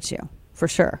welfare gets you for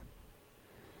sure.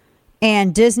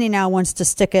 And Disney now wants to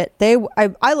stick it.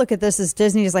 I look at this as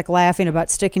Disney is like laughing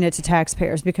about sticking it to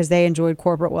taxpayers because they enjoyed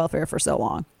corporate welfare for so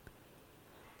long.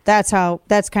 That's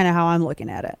kind of how I'm looking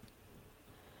at it.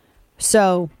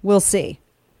 So we'll see.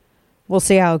 We'll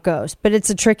see how it goes. But it's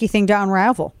a tricky thing to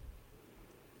unravel.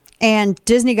 And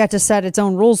Disney got to set its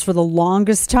own rules for the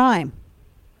longest time.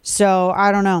 So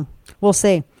I don't know. We'll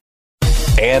see.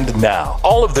 And now,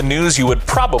 all of the news you would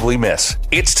probably miss.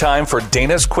 It's time for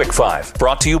Dana's Quick 5,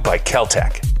 brought to you by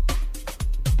Caltech.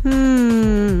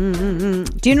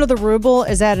 Do you know the ruble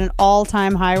is at an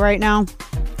all-time high right now?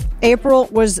 April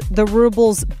was the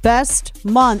ruble's best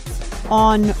month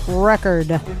on record.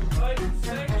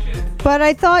 But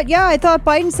I thought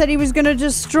Biden said he was going to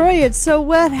destroy it. So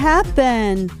what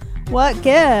happened? What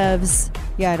gives?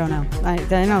 Yeah, I don't know. I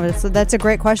know. That's a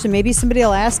great question. Maybe somebody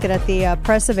will ask it at the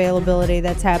press availability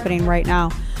that's happening right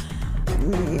now.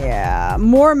 Yeah.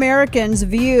 More Americans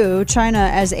view China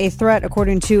as a threat,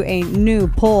 according to a new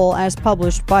poll as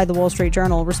published by the Wall Street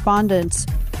Journal. Respondents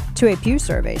to a Pew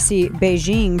survey see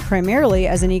Beijing primarily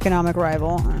as an economic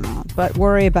rival, but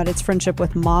worry about its friendship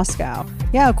with Moscow.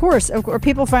 Yeah, of course. Are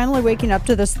people finally waking up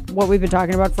to this, what we've been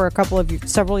talking about for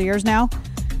several years now?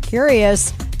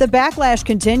 Curious. The backlash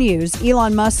continues.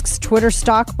 Elon Musk's Twitter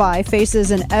stock buy faces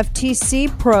an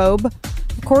FTC probe.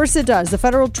 Of course it does. The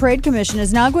Federal Trade Commission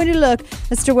is now going to look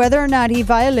as to whether or not he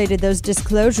violated those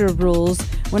disclosure rules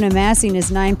when amassing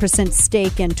his 9%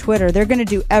 stake in Twitter. They're going to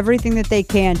do everything that they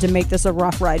can to make this a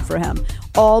rough ride for him.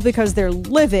 All because they're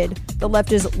livid. The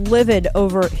left is livid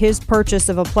over his purchase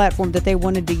of a platform that they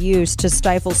wanted to use to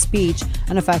stifle speech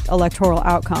and affect electoral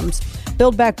outcomes.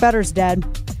 Build Back Better's dead.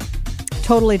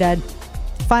 Totally dead.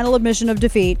 Final admission of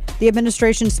defeat. The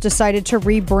administration's decided to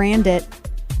rebrand it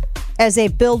as a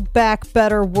Build Back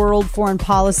Better World Foreign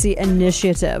Policy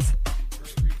Initiative.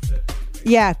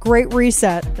 Yeah, great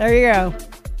reset. There you go.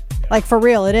 Like, for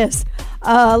real, it is.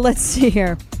 Let's see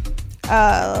here.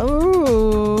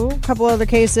 A couple other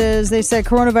cases. They said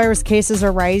coronavirus cases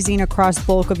are rising across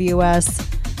bulk of U.S.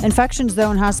 infections,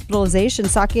 though, and hospitalization.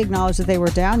 Psaki acknowledged that they were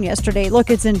down yesterday. Look,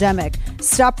 it's endemic.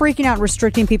 Stop freaking out and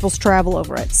restricting people's travel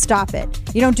over it. Stop it.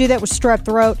 You don't do that with strep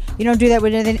throat. You don't do that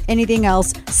with anything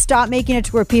else. Stop making it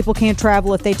to where people can't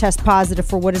travel if they test positive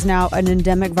for what is now an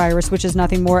endemic virus, which is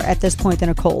nothing more at this point than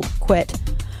a cold. Quit.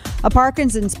 A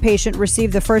Parkinson's patient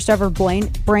received the first ever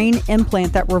brain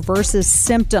implant that reverses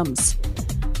symptoms.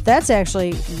 That's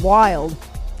actually wild.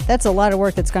 That's a lot of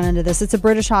work that's gone into this. It's a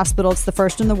British hospital. It's the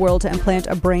first in the world to implant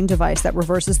a brain device that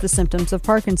reverses the symptoms of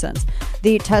Parkinson's.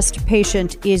 The test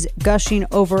patient is gushing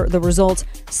over the results,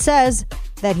 says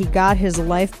that he got his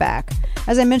life back.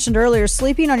 As I mentioned earlier,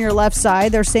 sleeping on your left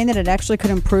side, they're saying that it actually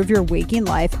could improve your waking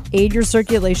life, aid your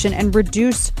circulation, and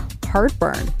reduce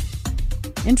heartburn.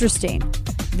 Interesting.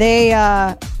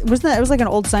 It was like an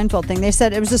old Seinfeld thing. They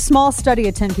said it was a small study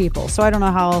of 10 people, so I don't know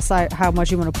how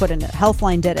much you want to put in it.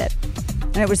 Healthline did it.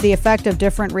 And it was the effect of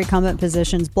different recumbent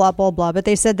positions, blah, blah, blah. But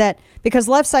they said that because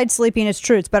left side sleeping is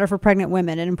true, it's better for pregnant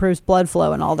women. It improves blood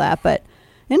flow and all that. But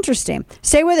interesting.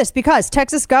 Stay with us because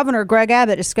Texas Governor Greg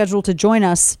Abbott is scheduled to join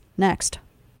us next.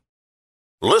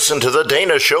 Listen to The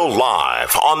Dana Show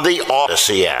live on the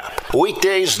Odyssey app.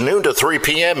 Weekdays noon to 3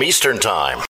 p.m. Eastern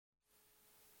Time.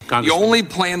 The only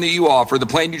plan that you offer, the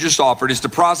plan you just offered, is to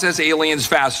process aliens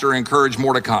faster and encourage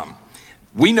more to come.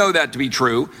 We know that to be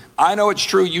true. I know it's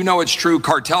true. You know it's true.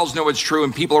 Cartels know it's true.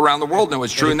 And people around the world know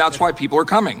it's true. And that's why people are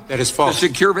coming. That is false.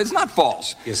 It's not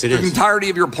false. Yes, it is. The entirety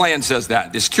of your plan says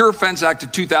that. The Secure Offense Act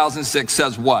of 2006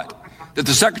 says what? That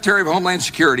the Secretary of Homeland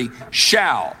Security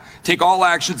shall take all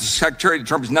actions the Secretary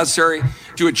determines necessary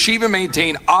to achieve and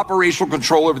maintain operational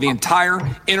control over the entire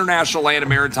international land and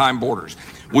maritime borders.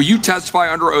 Will you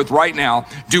testify under oath right now?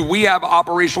 Do we have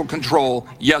operational control,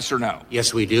 yes or no?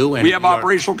 Yes, we do. And we have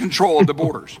operational control of the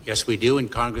borders. Yes, we do. And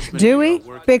Congressman. Do we?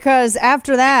 Because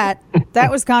after that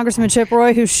was Congressman Chip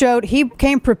Roy who showed he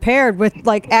came prepared with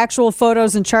like actual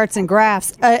photos and charts and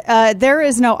graphs. There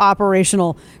is no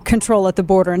operational control at the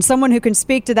border. And someone who can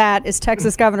speak to that is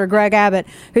Texas Governor Greg Abbott,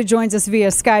 who joins us via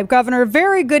Skype. Governor,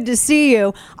 very good to see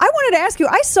you. I wanted to ask you,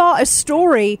 I saw a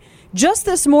story just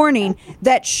this morning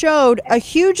that showed a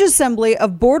huge assembly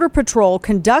of Border Patrol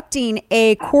conducting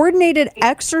a coordinated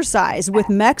exercise with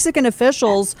Mexican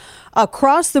officials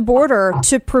across the border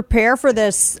to prepare for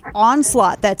this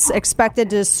onslaught that's expected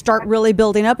to start really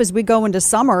building up as we go into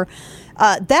summer.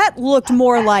 That looked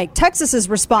more like Texas's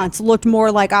response looked more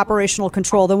like operational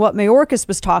control than what Mayorkas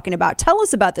was talking about. Tell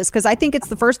us about this, because I think it's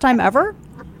the first time ever.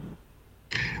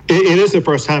 It is the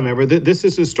first time ever. This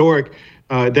is historic.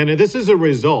 Dana, this is a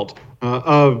result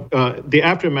of the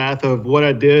aftermath of what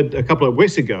I did a couple of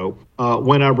weeks ago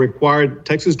when I required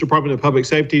Texas Department of Public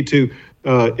Safety to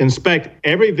inspect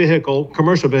every vehicle,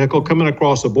 commercial vehicle, coming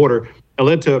across the border. It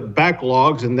led to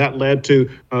backlogs, and that led to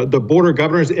the border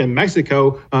governors in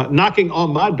Mexico knocking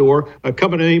on my door,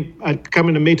 coming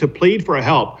to me to plead for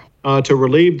help to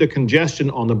relieve the congestion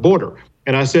on the border.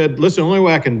 And I said, listen, the only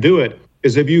way I can do it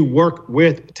is if you work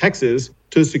with Texas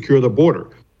to secure the border.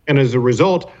 And as a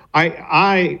result,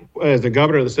 I, as the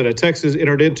governor of the state of Texas,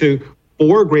 entered into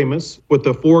 4 agreements with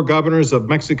the 4 governors of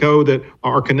Mexico that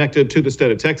are connected to the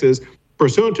state of Texas.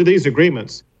 Pursuant to these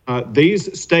agreements,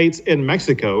 these states in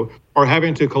Mexico are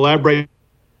having to collaborate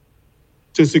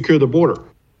to secure the border.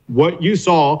 What you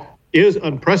saw is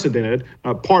unprecedented,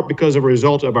 part because of a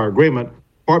result of our agreement,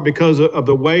 part because of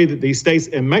the way that these states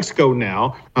in Mexico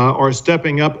now are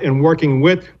stepping up and working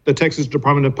with the Texas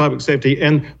Department of Public Safety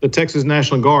and the Texas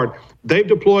National Guard. They've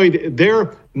deployed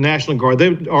their National Guard,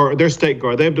 their state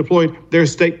guard. They've deployed their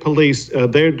state police.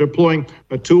 They're deploying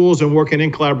tools and working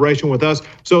in collaboration with us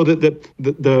so that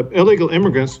the illegal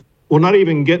immigrants will not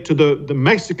even get to the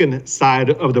Mexican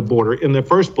side of the border in the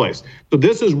first place. So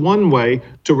this is one way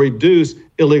to reduce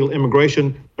illegal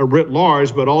immigration writ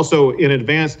large, but also in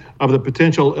advance of the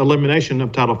potential elimination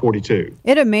of Title 42.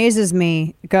 It amazes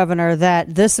me, Governor,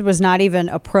 that this was not even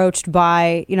approached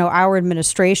by, our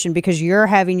administration, because you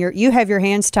have your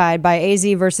hands tied by AZ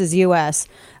versus US.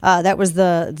 That was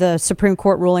the Supreme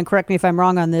Court ruling, correct me if I'm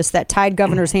wrong on this, that tied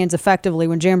governor's hands effectively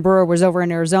when Jan Brewer was over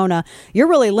in Arizona. You're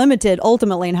really limited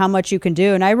ultimately in how much you can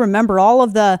do. And I remember all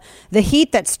of the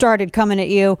heat that started coming at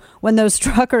you when those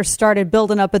truckers started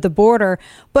building up at the border.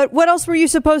 But what else were you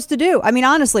supposed to do? I mean,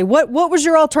 honestly, what was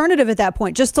your alternative at that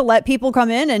point? Just to let people come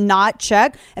in and not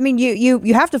check? I mean,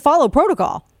 you have to follow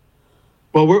protocol.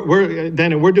 Well,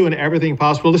 we're doing everything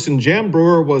possible. Listen, Jan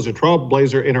Brewer was a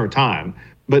trailblazer in her time,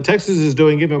 but Texas is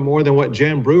doing even more than what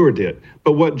Jan Brewer did.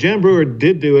 But what Jan Brewer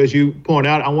did do, as you point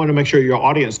out, I want to make sure your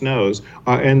audience knows,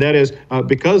 and that is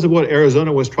because of what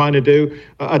Arizona was trying to do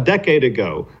a decade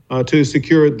ago to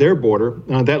secure their border,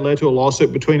 that led to a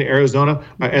lawsuit between Arizona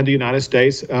and the United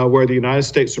States, where the United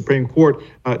States Supreme Court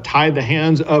tied the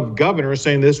hands of governors,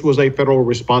 saying this was a federal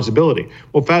responsibility.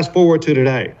 Well, fast forward to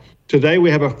today. Today,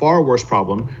 we have a far worse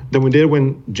problem than we did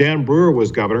when Jan Brewer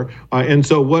was governor. And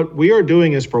so what we are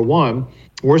doing is, for one,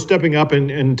 we're stepping up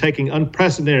and taking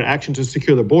unprecedented action to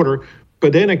secure the border.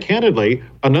 But then, candidly,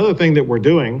 another thing that we're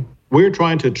doing, we're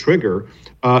trying to trigger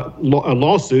a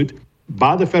lawsuit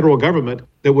by the federal government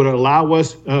that would allow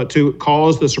us to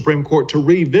cause the Supreme Court to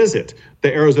revisit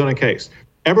the Arizona case.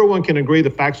 Everyone can agree the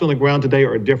facts on the ground today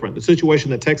are different. The situation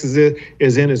that Texas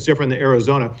is in is different than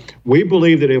Arizona. We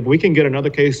believe that if we can get another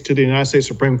case to the United States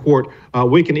Supreme Court,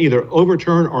 we can either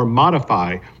overturn or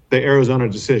modify the Arizona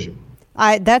decision.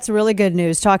 That's really good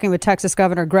news, talking with Texas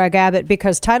Governor Greg Abbott,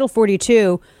 because Title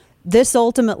 42, this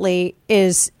ultimately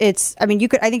I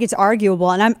think it's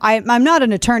arguable, and I'm not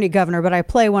an attorney, Governor, but I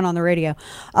play one on the radio.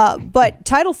 But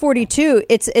Title 42,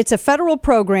 it's a federal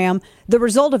program. The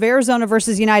result of Arizona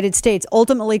versus United States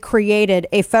ultimately created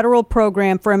a federal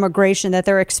program for immigration that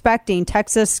they're expecting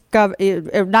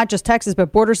not just Texas,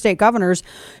 but border state governors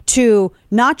to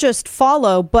not just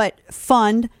follow, but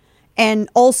fund and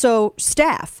also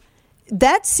staff.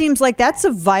 That seems like that's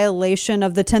a violation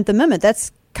of the 10th Amendment.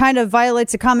 That's kind of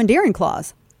violates the commandeering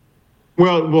clause.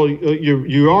 Well,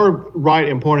 you are right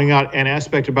in pointing out an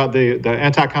aspect about the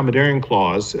anti-commandeering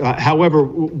clause. However,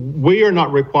 we are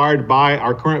not required by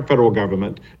our current federal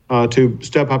government to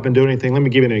step up and do anything. Let me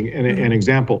give you an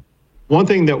example. One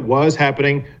thing that was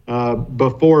happening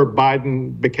before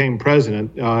Biden became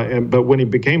president, but when he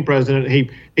became president,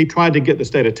 he tried to get the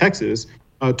state of Texas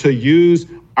to use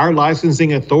our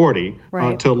licensing authority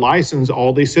to license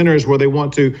all these centers where they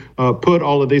want to put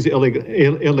all of these illegal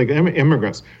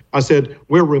immigrants. I said,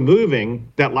 we're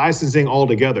removing that licensing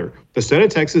altogether. The state of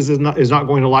Texas is not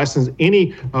going to license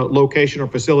any location or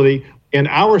facility in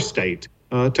our state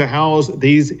to house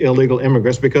these illegal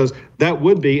immigrants, because that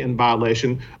would be in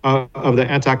violation of the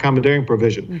anti-commandeering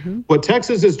provision. Mm-hmm. What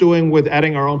Texas is doing with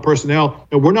adding our own personnel,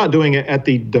 and we're not doing it at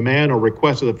the demand or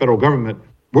request of the federal government,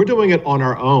 we're doing it on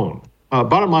our own.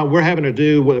 Bottom line, we're having to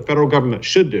do what the federal government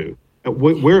should do.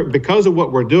 Because of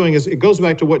what we're doing, it goes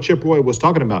back to what Chip Roy was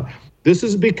talking about. This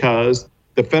is because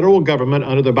the federal government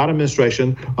under the Biden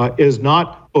administration is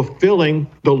not fulfilling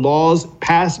the laws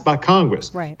passed by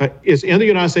Congress. Right. It's in the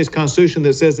United States Constitution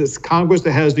that says it's Congress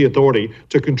that has the authority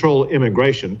to control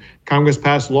immigration. Congress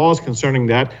passed laws concerning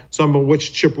that, some of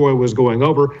which Chip Roy was going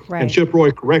over. Right. And Chip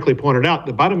Roy correctly pointed out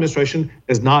the Biden administration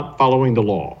is not following the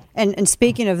law. And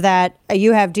speaking of that,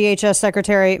 you have DHS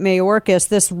Secretary Mayorkas,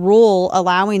 this rule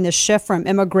allowing the shift from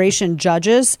immigration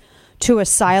judges to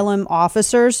asylum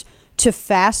officers to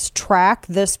fast track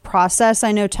this process.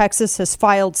 I know Texas has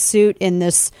filed suit in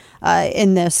this,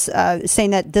 saying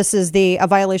that this is a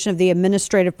violation of the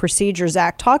Administrative Procedures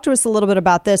Act. Talk to us a little bit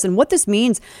about this and what this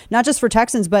means, not just for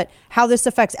Texans, but how this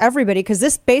affects everybody, because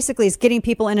this basically is getting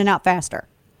people in and out faster.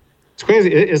 It's crazy.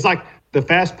 It's like the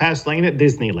fast pass lane at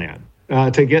Disneyland.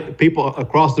 To get people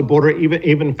across the border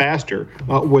even faster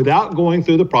without going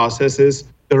through the processes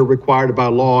that are required by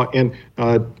law. In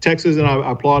Texas, and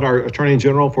I applaud our Attorney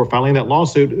General for filing that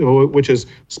lawsuit, which is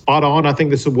spot on. I think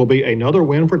this will be another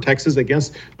win for Texas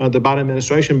against the Biden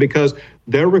administration, because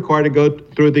they're required to go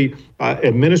through the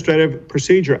Administrative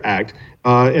Procedure Act,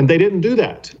 and they didn't do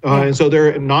that. And so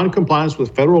they're in non-compliance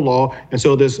with federal law. And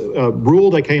so this rule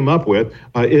they came up with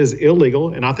is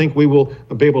illegal, and I think we will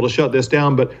be able to shut this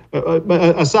down. But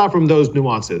aside from those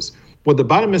nuances, what the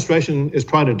Biden administration is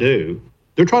trying to do,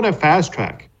 they're trying to fast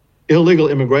track illegal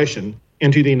immigration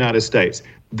into the United States.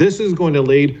 This is going to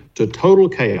lead to total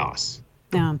chaos.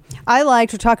 Yeah. We're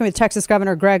talking with Texas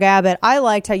Governor Greg Abbott. I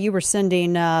liked how you were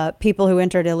sending people who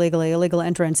entered illegal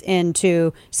entrants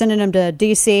sending them to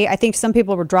D.C. I think some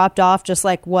people were dropped off just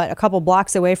a couple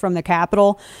blocks away from the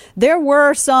Capitol. There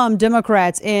were some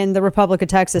Democrats in the Republic of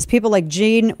Texas, people like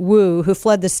Gene Wu, who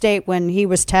fled the state when he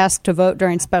was tasked to vote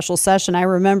during special session. I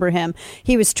remember him.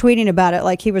 He was tweeting about it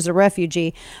like he was a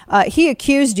refugee. He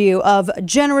accused you of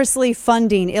generously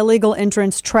funding illegal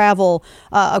entrants travel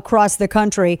across the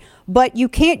country. But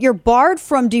you're barred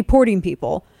from deporting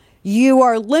people. You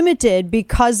are limited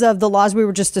because of the laws we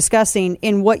were just discussing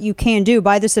in what you can do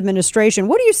by this administration.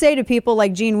 What do you say to people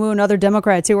like Gene Wu and other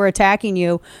Democrats who are attacking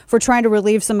you for trying to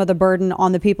relieve some of the burden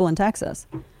on the people in Texas?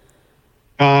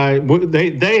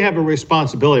 They have a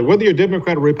responsibility, whether you're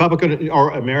Democrat or Republican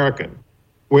or American.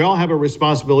 We all have a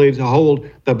responsibility to hold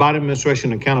the Biden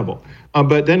administration accountable.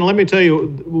 But then let me tell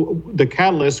you the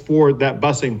catalyst for that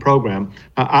busing program.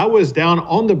 I was down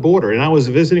on the border, and I was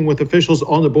visiting with officials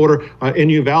on the border in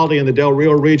Uvalde and the Del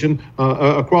Rio region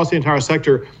across the entire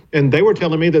sector. And they were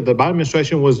telling me that the Biden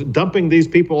administration was dumping these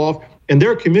people off in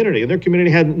their community, and their community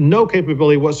had no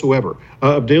capability whatsoever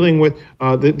of dealing with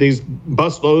these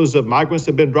busloads of migrants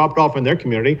that have been dropped off in their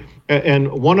community.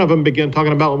 And one of them began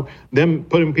talking about them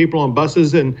putting people on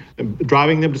buses and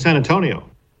driving them to San Antonio.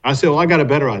 I said, well, I got a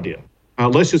better idea.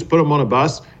 Let's just put them on a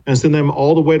bus and send them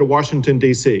all the way to Washington,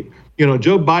 D.C.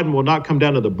 Joe Biden will not come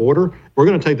down to the border. We're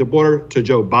going to take the border to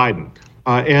Joe Biden.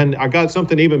 And I got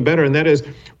something even better, and that is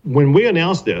when we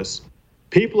announced this,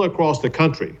 people across the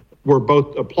country were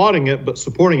both applauding it but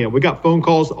supporting it. We got phone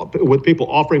calls with people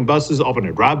offering buses, offering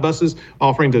to drive buses,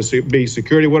 offering to be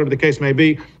security, whatever the case may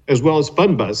be, as well as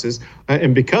fund buses.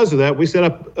 And because of that, we set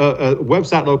up a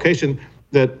website location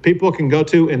that people can go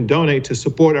to and donate to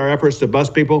support our efforts to bus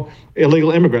people,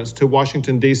 illegal immigrants, to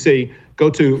Washington, D.C. Go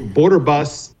to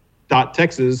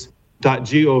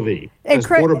borderbus.texas.gov. That's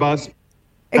borderbus.texas.gov.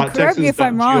 And correct me if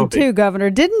I'm wrong, too,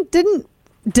 Governor. Didn't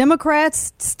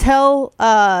Democrats tell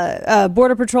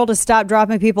Border Patrol to stop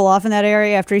dropping people off in that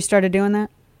area after he started doing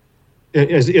that?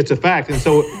 It's a fact. And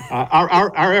so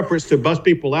our efforts to bus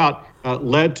people out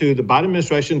led to the Biden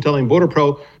administration telling Border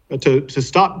Patrol to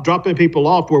stop dropping people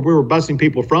off where we were busing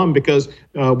people from, because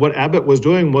what Abbott was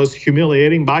doing was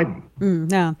humiliating Biden.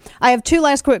 No. I have two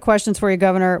last quick questions for you,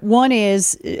 Governor. One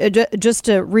is just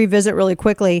to revisit really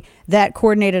quickly that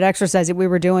coordinated exercise that we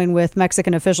were doing with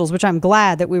Mexican officials, which I'm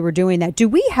glad that we were doing that. Do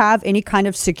we have any kind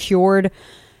of secured,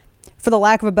 for the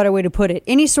lack of a better way to put it,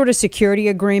 any sort of security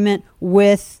agreement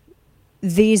with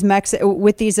these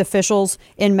officials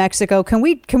in Mexico? Can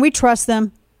we trust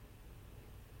them?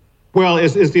 Well,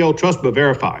 it's the old trust but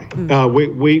verify.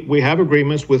 We have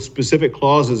agreements with specific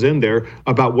clauses in there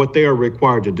about what they are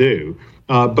required to do.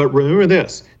 But remember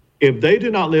this, if they do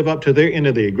not live up to their end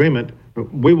of the agreement,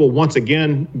 we will once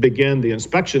again begin the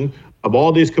inspection of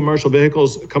all these commercial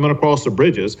vehicles coming across the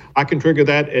bridges. I can trigger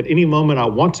that at any moment I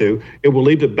want to. It will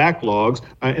lead to backlogs,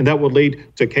 and that will lead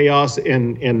to chaos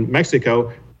in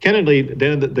Mexico. Candidly,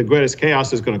 then the greatest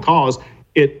chaos is going to cause.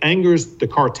 It angers the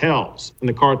cartels, and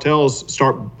the cartels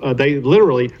they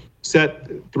literally set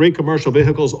 3 commercial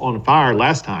vehicles on fire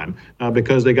last time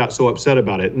because they got so upset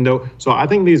about it. And so I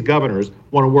think these governors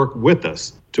want to work with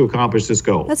us to accomplish this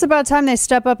goal. That's about time they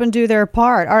step up and do their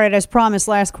part. All right, as promised,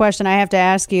 last question I have to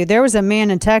ask you. There was a man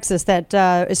in Texas that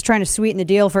is trying to sweeten the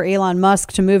deal for Elon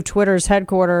Musk to move Twitter's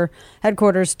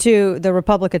headquarters to the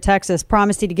Republic of Texas.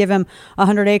 Promised he'd give him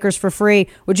 100 acres for free.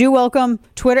 Would you welcome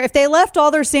Twitter? If they left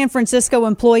all their San Francisco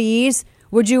employees,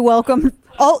 would you welcome?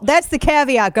 Oh, that's the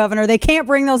caveat, Governor. They can't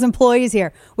bring those employees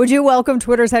here. Would you welcome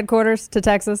Twitter's headquarters to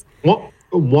Texas? Well,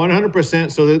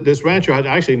 100%. So this rancher, I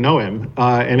actually know him,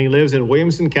 and he lives in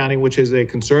Williamson County, which is a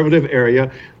conservative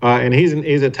area, and he's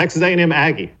a Texas A&M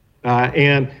Aggie. Let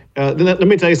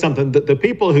me tell you something. The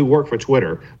people who work for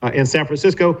Twitter in San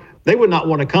Francisco, they would not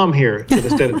want to come here to the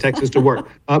state of Texas to work.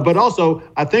 But also,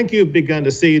 I think you've begun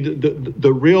to see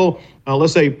the real,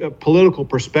 let's say, political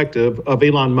perspective of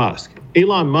Elon Musk.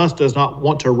 Elon Musk does not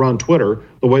want to run Twitter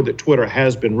the way that Twitter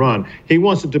has been run. He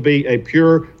wants it to be a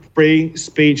pure free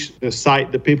speech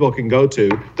site that people can go to,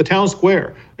 the town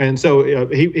square. And so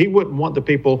he wouldn't want the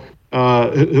people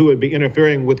who would be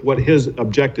interfering with what his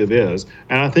objective is.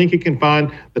 And I think he can find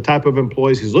the type of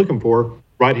employees he's looking for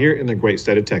right here in the great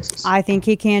state of Texas. I think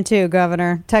he can too,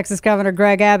 Governor. Texas Governor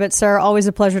Greg Abbott, sir, always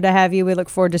a pleasure to have you. We look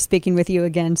forward to speaking with you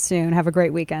again soon. Have a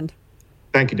great weekend.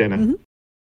 Thank you, Dana. Mm-hmm.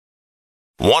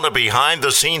 Want a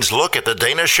behind-the-scenes look at The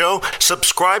Dana Show?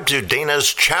 Subscribe to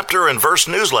Dana's Chapter and Verse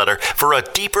newsletter for a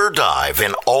deeper dive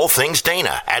in all things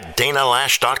Dana at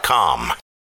danalash.com.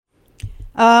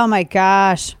 Oh, my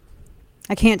gosh.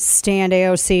 I can't stand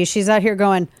AOC. She's out here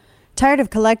going, tired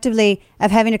of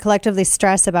having to collectively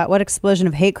stress about what explosion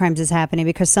of hate crimes is happening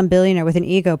because some billionaire with an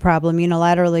ego problem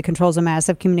unilaterally controls a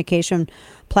massive communication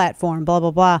platform, blah, blah,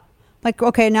 blah. Like,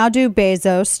 okay, now do Jeff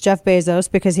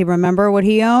Bezos, because remember what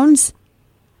he owns?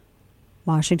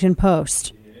 Washington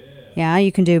Post. Yeah,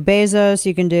 you can do Bezos.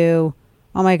 You can do,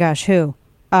 oh my gosh, who?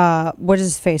 What is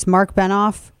his face? Mark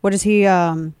Benoff. What is he?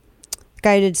 Guy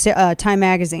who did Time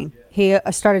Magazine. He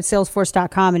started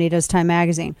Salesforce.com and he does Time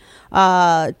Magazine.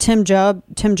 Tim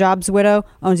Jobs' widow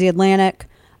owns The Atlantic.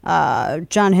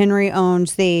 John Henry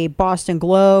owns the Boston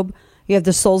Globe. You have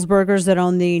the Sulzbergers that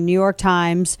own the New York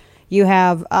Times. You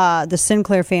have the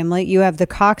Sinclair family. You have the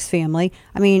Cox family.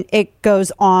 I mean, it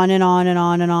goes on and on and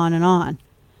on and on and on.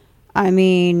 I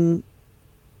mean,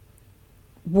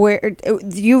 where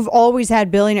you've always had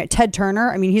billionaire Ted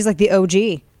Turner. I mean, he's like the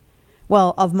OG,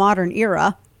 of modern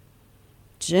era.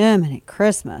 Jiminy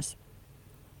Christmas.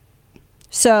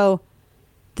 So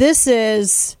this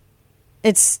is,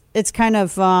 it's kind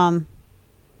of,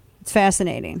 it's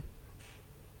fascinating.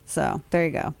 So there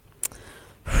you go.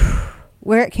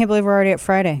 Can't believe we're already at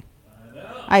Friday.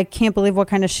 I can't believe what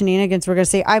kind of shenanigans we're going to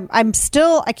see. I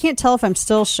can't tell if I'm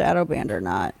still shadow banned or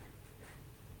not.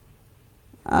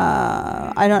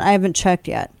 I haven't checked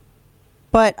yet.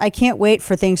 But I can't wait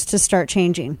for things to start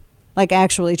changing. Like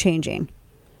actually changing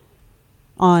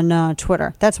on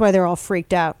Twitter. That's why they're all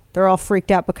freaked out. They're all freaked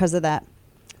out because of that.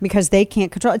 Because they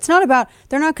can't control.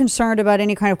 They're not concerned about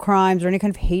any kind of crimes or any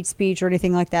kind of hate speech or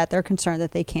anything like that. They're concerned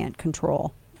that they can't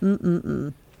control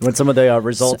When some of the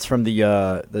results from the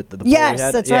poll we Yes,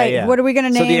 had? that's right. Yeah. What are we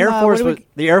going to name? So what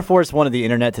the Air Force wanted the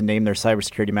internet to name their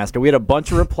cybersecurity mascot. We had a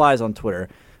bunch of replies on Twitter.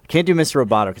 Can't do Mr.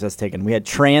 Roboto because that's taken. We had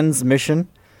Transmission.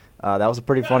 That was a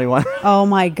pretty funny one. Oh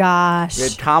my gosh. We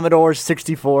had Commodore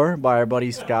 64 by our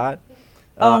buddy Scott.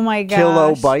 Oh my gosh.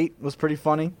 Kilobyte was pretty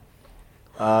funny.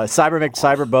 Cyber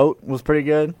Cyberboat was pretty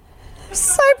good.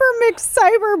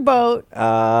 Cyberboat.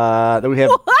 Then we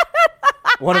have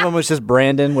one of them was just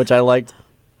Brandon, which I liked.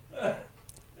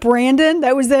 Brandon,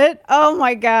 that was it? Oh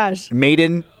my gosh. Made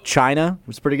in China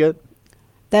was pretty good.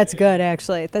 That's good,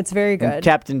 actually. That's very good. And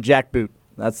Captain Jackboot.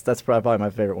 That's probably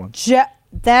my favorite one.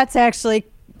 That's actually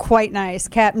quite nice.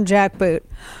 Captain Jackboot.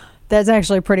 That's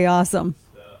actually pretty awesome.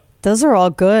 Those are all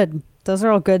good. Those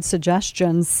are all good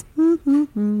suggestions.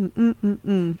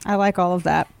 I like all of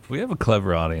that. We have a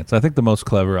clever audience. I think the most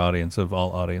clever audience of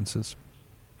all audiences.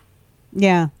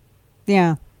 Yeah.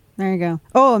 There you go.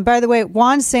 Oh, and by the way,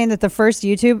 Juan's saying that the first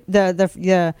YouTube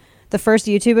the first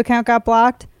YouTube account got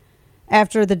blocked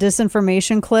after the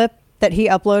disinformation clip that he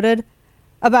uploaded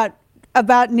about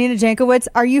Nina Jankowicz.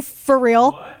 Are you for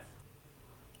real?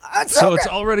 So it's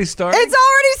already starting? It's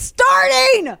already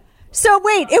starting. So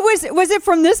wait, was it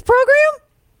from this program?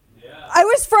 Yeah. It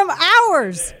was from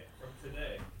ours.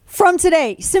 From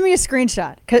today. Send me a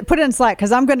screenshot. Put it in Slack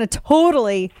because I'm going to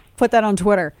totally put that on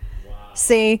Twitter. Wow.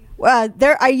 See,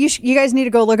 you guys need to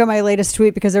go look at my latest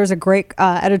tweet because there was a great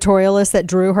editorialist that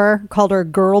drew her, called her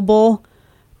Girl Bull.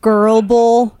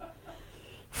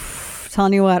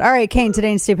 Telling you what. All right, Kane,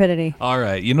 today in stupidity. All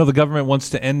right. You know, the government wants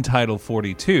to end Title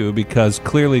 42 because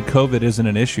clearly COVID isn't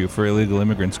an issue for illegal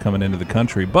immigrants coming into the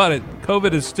country. But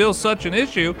COVID is still such an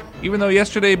issue, even though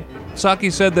yesterday Psaki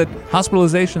said that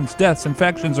hospitalizations, deaths,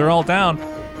 infections are all down.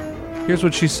 Here's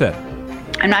what she said.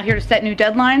 I'm not here to set new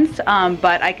deadlines,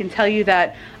 but I can tell you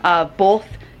that both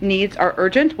needs are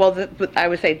urgent. Well, I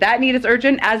would say that need is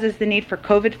urgent, as is the need for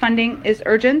COVID funding is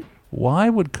urgent. Why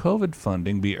would COVID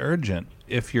funding be urgent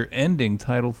if you're ending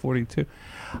Title 42?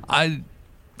 I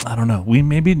don't know. We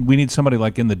need somebody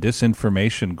like in the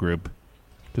disinformation group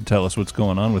to tell us what's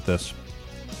going on with this.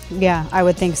 Yeah, I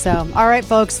would think so. All right,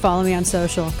 folks, follow me on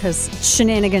social because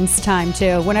shenanigans time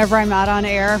too. Whenever I'm not on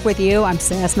air with you, I'm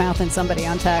sass-mouthing somebody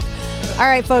on tech. All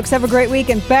right, folks, have a great week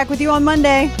and back with you on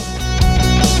Monday.